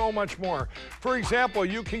 and so much more. For example,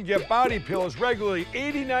 you can get body pillows regularly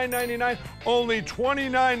 $89.99, only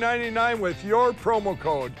 $29.99 with your promo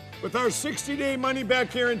code. With our 60-day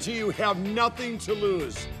money-back guarantee, you have nothing to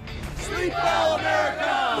lose. Sleep well,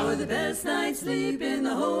 America! For the best night's sleep in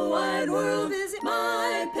the whole wide world, visit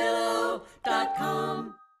mypillow.com.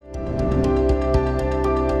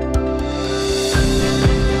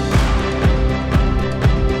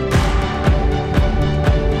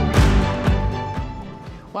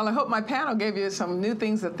 Well, I hope my panel gave you some new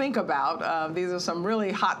things to think about. These are some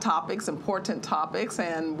really hot topics, important topics,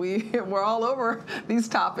 and we're all over these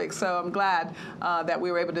topics, so I'm glad that we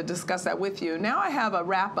were able to discuss that with you. Now I have a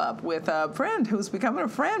wrap-up with a friend who's becoming a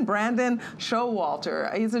friend, Brandon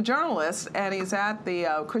Showalter. He's a journalist, and he's at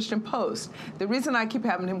the Christian Post. The reason I keep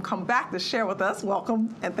having him come back to share with us,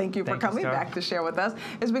 welcome, and thank you for coming back to share with us,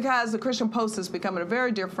 is because the Christian Post is becoming a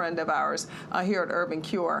very dear friend of ours here at Urban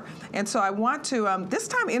Cure. And so I want to, this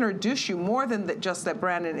time, introduce you more than just that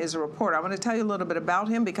Brandon is a reporter. I want to tell you a little bit about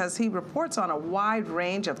him because he reports on a wide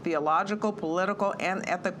range of theological, political, and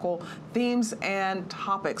ethical themes and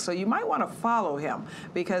topics. So you might want to follow him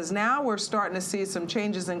because now we're starting to see some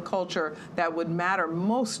changes in culture that would matter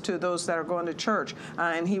most to those that are going to church,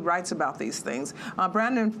 and he writes about these things.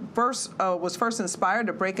 Brandon was first inspired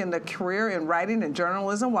to break into a career in writing and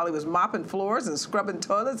journalism while he was mopping floors and scrubbing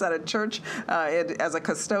toilets at a church as a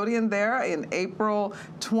custodian there in April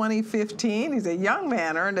 2015. He's a young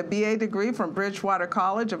man, earned a BA degree from Bridgewater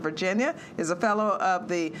College of Virginia, is a fellow of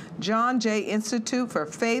the John Jay Institute for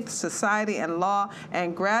Faith, Society, and Law,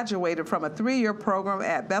 and graduated from a 3-year program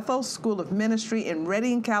at Bethel School of Ministry in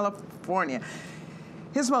Redding, California.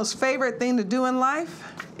 His most favorite thing to do in life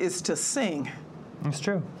is to sing. It's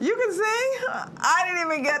true. You can sing? I didn't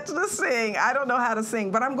even get to sing. I don't know how to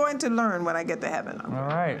sing, but I'm going to learn when I get to heaven. All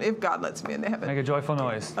right. If God lets me into heaven. Make a joyful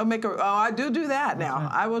noise. I do that now.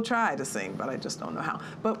 I will try to sing, but I just don't know how.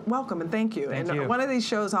 But welcome and thank you. Thank you. One of these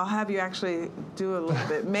shows, I'll have you actually do a little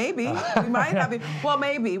bit. Maybe. We might have you. Well,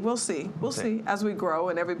 maybe. We'll see. We'll see as we grow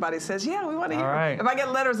and everybody says, yeah, we want to hear. All right. If I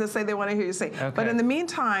get letters that say they want to hear you sing. Okay. But in the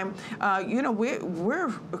meantime,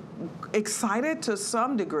 we're excited to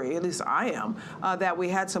some degree, at least I am, that we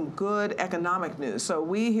had some good economic news. So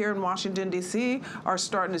we here in Washington, D.C. are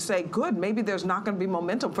starting to say, good, maybe there's not going to be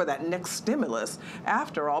momentum for that next stimulus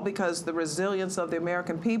after all, because the resilience of the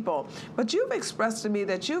American people. But you've expressed to me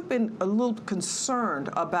that you've been a little concerned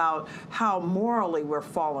about how morally we're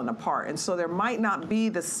falling apart. And so there might not be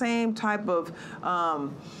the same type of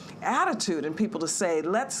attitude in people to say,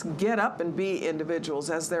 let's get up and be individuals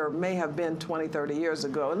as there may have been 20, 30 years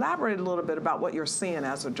ago. Elaborate a little bit about what you're seeing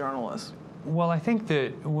as a journalist. Well, I think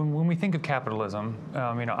that when we think of capitalism,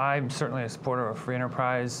 I'm certainly a supporter of free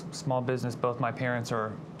enterprise, small business. Both my parents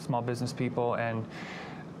are small business people, and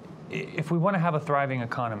if we want to have a thriving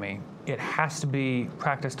economy, it has to be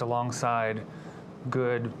practiced alongside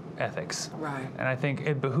good ethics. Right. And I think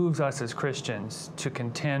it behooves us as Christians to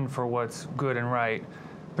contend for what's good and right,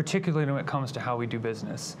 particularly when it comes to how we do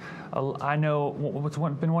business. I know what's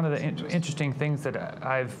been one of the interesting things that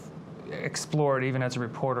I've explored even as a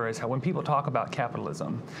reporter is how when people talk about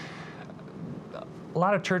capitalism, a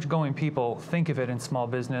lot of church-going people think of it in small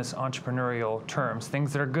business, entrepreneurial terms,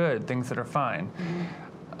 things that are good, things that are fine.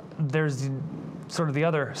 Mm-hmm. There's sort of the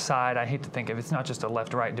other side I hate to think of. It's not just a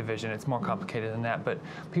left-right division. It's more complicated than that. But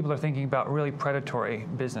people are thinking about really predatory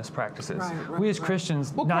business practices. Right, we as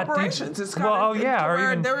Christians, not corporations. It's kind or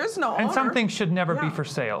even there is no and owner. some things should never be for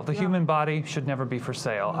sale. The human body should never be for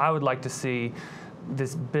sale. I would like to see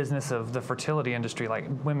this business of the fertility industry, like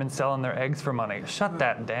women selling their eggs for money. Shut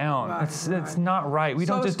that down. It's not right. We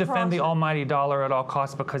don't just defend the almighty dollar at all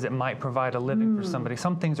costs because it might provide a living for somebody.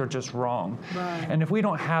 Some things are just wrong. Right. And if we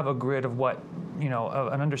don't have a grid of what,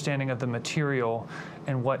 an understanding of the material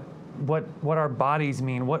and what our bodies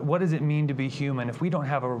mean, what does it mean to be human, if we don't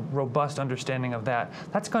have a robust understanding of that,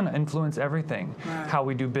 that's going to influence everything. Right. How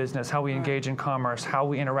we do business, how we engage in commerce, how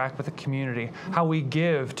we interact with the community, how we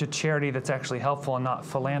give to charity that's actually helpful and not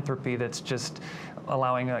philanthropy that's just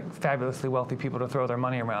allowing fabulously wealthy people to throw their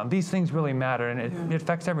money around. These things really matter, and it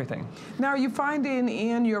affects everything. Now, are you finding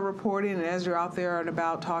in your reporting and as you're out there and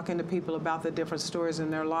about talking to people about the different stories in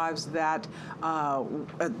their lives that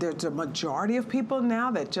there's a majority of people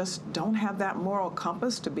now that just don't have that moral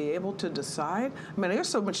compass to be able to decide? I mean, there's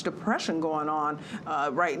so much depression going on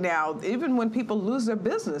right now. Even when people lose their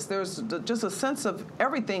business, there's just a sense of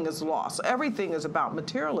everything is lost. Everything is about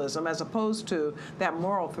materialism as opposed to that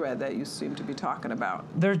moral thread that you seem to be talking about.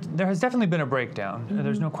 There has definitely been a breakdown.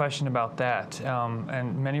 There's no question about that,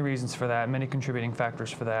 and many reasons for that, many contributing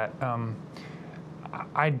factors for that.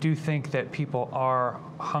 I do think that people are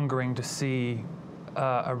hungering to see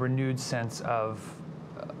a renewed sense of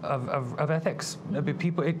ethics.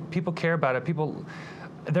 People care about it.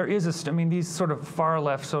 There is I mean, these sort of far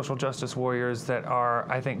left social justice warriors that are,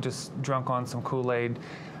 I think, just drunk on some Kool-Aid.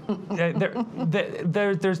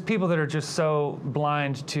 There's people that are just so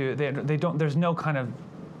blind to they don't. There's no kind of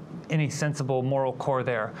any sensible moral core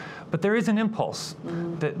there, but there is an impulse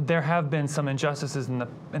that there have been some injustices in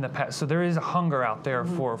the past. So there is a hunger out there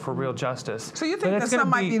for real justice. So you think that some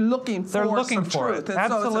might be looking for some truth, and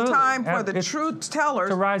absolutely. so it's a time for the truth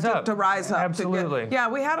tellers to rise up. To rise up. Absolutely. Yeah,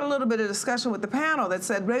 we had a little bit of discussion with the panel that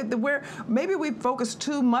said maybe we focus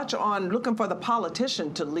too much on looking for the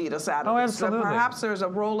politician to lead us out of this. Absolutely. So perhaps there's a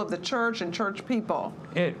role of the church and church people.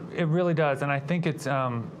 It really does, and I think it's.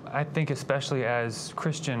 I think especially as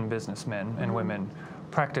Christian businessmen and women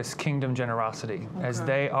practice kingdom generosity, as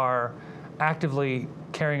they are actively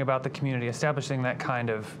caring about the community, establishing that kind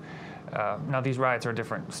of. Now these riots are a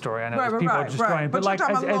different story. I know there's people destroying, but like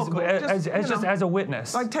as a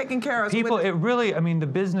witness, like taking care of people. It really, I mean, the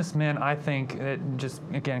businessmen. I think just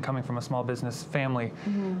again coming from a small business family,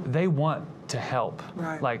 they want to help.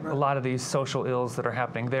 A lot of these social ills that are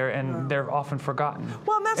happening there, and they're often forgotten.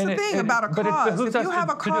 Well, and that's the thing about a cause. If you have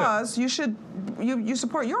a cause, you should you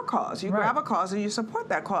support your cause. You grab a cause and you support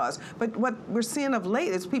that cause. But what we're seeing of late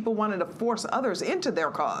is people wanting to force others into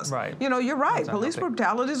their cause. Right. You know, you're right. Police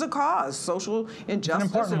brutality is a cause. Social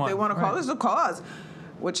injustice, if they want to call it, is a cause,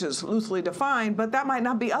 which is loosely defined, but that might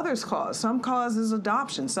not be others' cause. Some cause is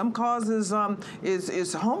adoption. Some cause is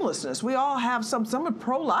homelessness. We all have some are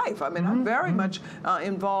pro-life. I mean, I'm very much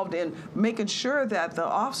involved in making sure that the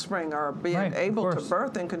offspring are being able to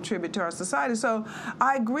birth and contribute to our society. So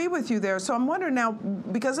I agree with you there. So I'm wondering now,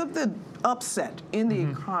 because of the upset in the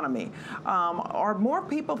economy, are more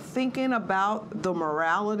people thinking about the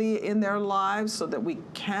morality in their lives so that we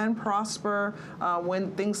can prosper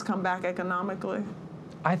when things come back economically?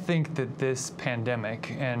 I think that this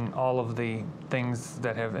pandemic and all of the things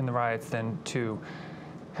that have in the riots then too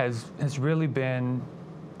has really been,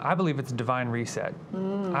 I believe it's a divine reset.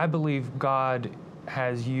 I believe God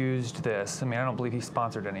has used this. I mean, I don't believe he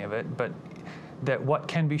sponsored any of it, but that what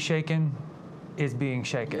can be shaken is being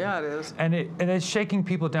shaken. Yeah, it is. And it is shaking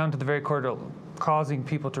people down to the very core, causing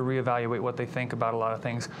people to reevaluate what they think about a lot of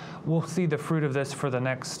things. We'll see the fruit of this for the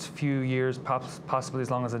next few years, possibly as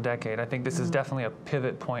long as a decade. I think this is definitely a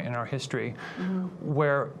pivot point in our history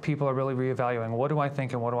where people are really reevaluating, what do I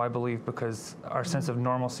think and what do I believe, because our sense of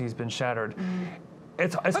normalcy has been shattered.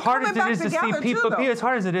 It's as hard as it is to see people. As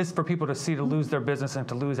hard as it is for people to see to lose their business and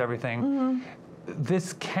to lose everything.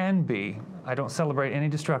 This can be, I don't celebrate any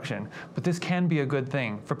destruction, but this can be a good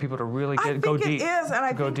thing for people to really go deep. It is, and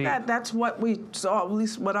I think that's what we saw, at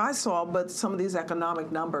least what I saw, but some of these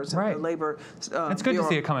economic numbers and the labor it's good to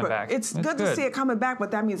see it coming back. It's good to see it coming back, but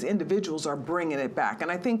that means individuals are bringing it back.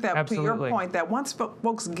 And I think that to your point, that once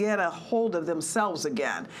folks get a hold of themselves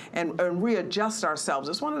again and readjust ourselves,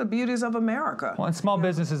 it's one of the beauties of America. Well, and small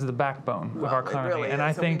business is the backbone of our economy. Really and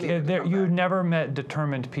I think you never met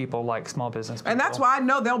determined people like small business people. And that's why I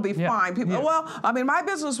know they'll be fine. People, well, I mean, my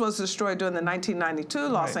business was destroyed during the 1992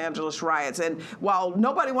 Los Angeles riots. And while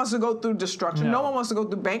nobody wants to go through destruction, no one wants to go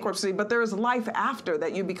through bankruptcy, but there is life after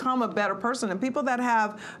that. You become a better person. And people that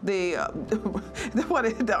have the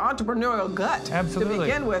entrepreneurial gut to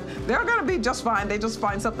begin with, they're going to be just fine. They just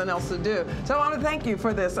find something else to do. So I want to thank you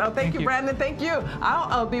for this. Thank you, Brandon. Thank you.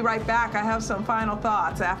 I'll be right back. I have some final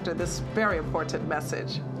thoughts after this very important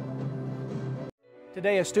message.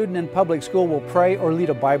 Today, a student in public school will pray or lead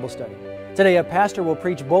a Bible study. Today, a pastor will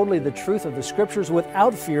preach boldly the truth of the Scriptures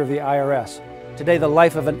without fear of the IRS. Today, the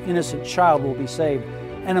life of an innocent child will be saved,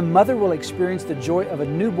 and a mother will experience the joy of a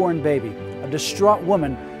newborn baby. A distraught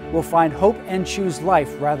woman will find hope and choose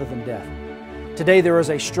life rather than death. Today, there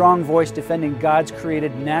is a strong voice defending God's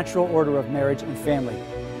created natural order of marriage and family.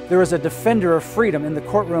 There is a defender of freedom in the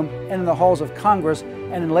courtroom and in the halls of Congress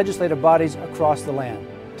and in legislative bodies across the land.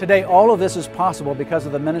 Today, all of this is possible because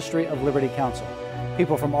of the ministry of Liberty Counsel.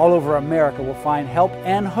 People from all over America will find help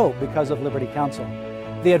and hope because of Liberty Counsel.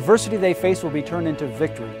 The adversity they face will be turned into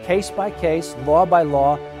victory, case by case, law by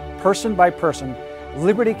law, person by person.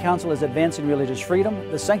 Liberty Counsel is advancing religious freedom,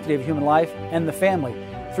 the sanctity of human life, and the family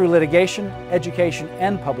through litigation, education,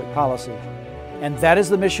 and public policy. And that is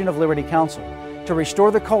the mission of Liberty Counsel, to restore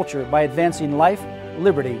the culture by advancing life,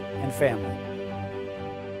 liberty, and family.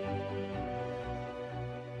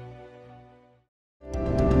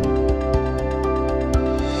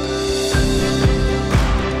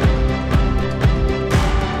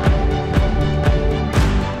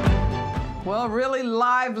 Well, really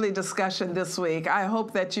lively discussion this week. I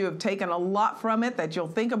hope that you have taken a lot from it, that you'll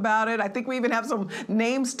think about it. I think we even have some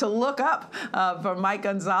names to look up for Mike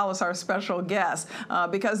Gonzalez, our special guest,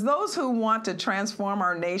 because those who want to transform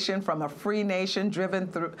our nation from a free nation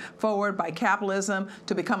driven forward by capitalism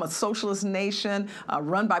to become a socialist nation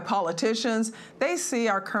run by politicians, they see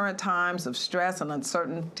our current times of stress and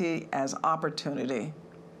uncertainty as opportunity.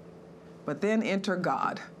 But then enter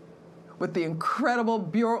God with the incredible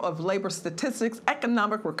Bureau of Labor Statistics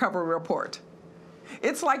Economic Recovery Report.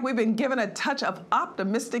 It's like we've been given a touch of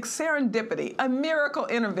optimistic serendipity, a miracle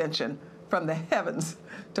intervention from the heavens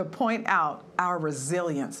to point out our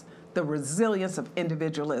resilience, the resilience of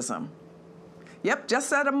individualism. Yep,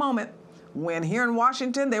 just at a moment when here in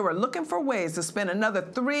Washington, they were looking for ways to spend another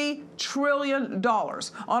 $3 trillion on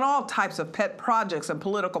all types of pet projects and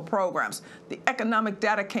political programs, the economic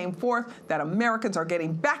data came forth that Americans are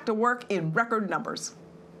getting back to work in record numbers.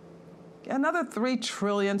 Another $3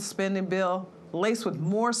 trillion spending bill laced with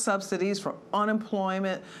more subsidies for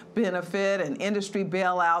unemployment benefit and industry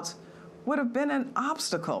bailouts would have been an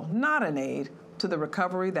obstacle, not an aid, to the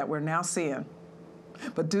recovery that we're now seeing.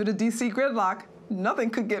 But due to DC gridlock, nothing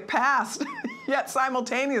could get passed. Yet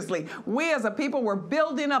simultaneously, we as a people were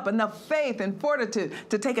building up enough faith and fortitude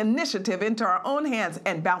to take initiative into our own hands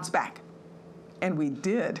and bounce back. And we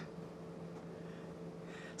did.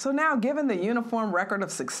 So now, given the uniform record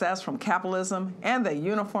of success from capitalism and the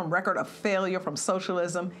uniform record of failure from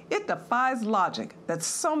socialism, it defies logic that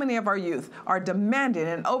so many of our youth are demanding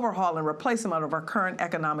an overhaul and replacement of our current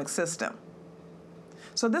economic system.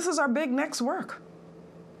 So this is our big next work,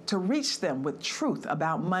 to reach them with truth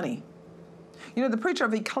about money. You know, the preacher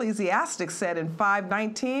of Ecclesiastes said in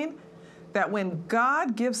 5:19 that when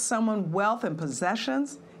God gives someone wealth and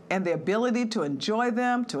possessions and the ability to enjoy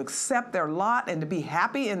them, to accept their lot, and to be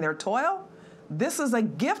happy in their toil, this is a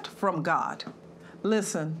gift from God.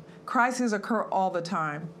 Listen, crises occur all the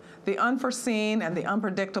time. The unforeseen and the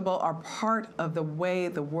unpredictable are part of the way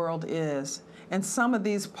the world is, and some of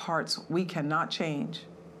these parts we cannot change.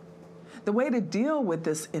 The way to deal with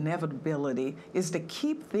this inevitability is to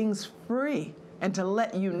keep things free and to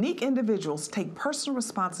let unique individuals take personal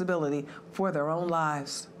responsibility for their own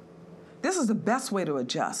lives. This is the best way to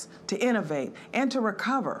adjust, to innovate, and to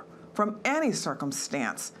recover from any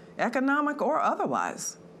circumstance, economic or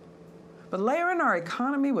otherwise. But layering our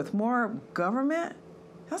economy with more government,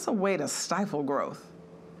 that's a way to stifle growth.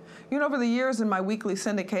 You know, over the years in my weekly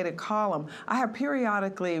syndicated column, I have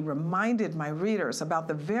periodically reminded my readers about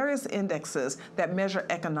the various indexes that measure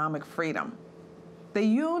economic freedom. They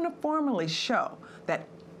uniformly show that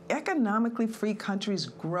economically free countries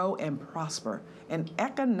grow and prosper, and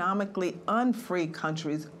economically unfree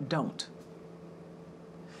countries don't.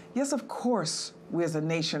 Yes, of course, we as a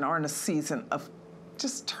nation are in a season of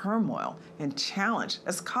just turmoil and challenge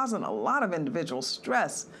that's causing a lot of individual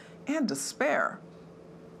stress and despair.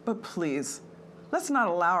 But please, let's not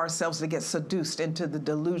allow ourselves to get seduced into the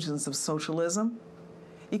delusions of socialism.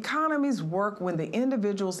 Economies work when the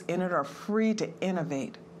individuals in it are free to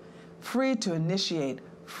innovate, free to initiate,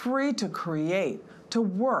 free to create, to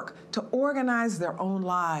work, to organize their own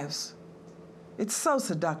lives. It's so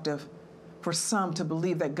seductive for some to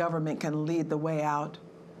believe that government can lead the way out,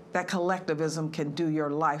 that collectivism can do your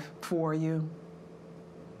life for you.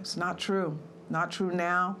 It's not true. Not true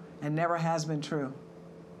now, and never has been true.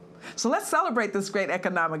 So let's celebrate this great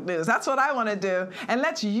economic news. That's what I want to do. And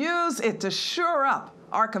let's use it to shore up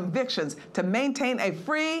our convictions to maintain a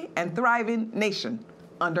free and thriving nation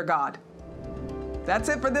under God. That's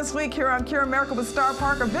it for this week here on Cure America with Star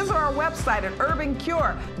Parker. Visit our website at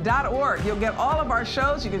urbancure.org. You'll get all of our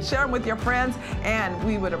shows. You can share them with your friends, and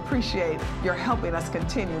we would appreciate your helping us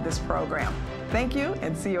continue this program. Thank you,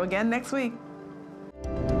 and see you again next week.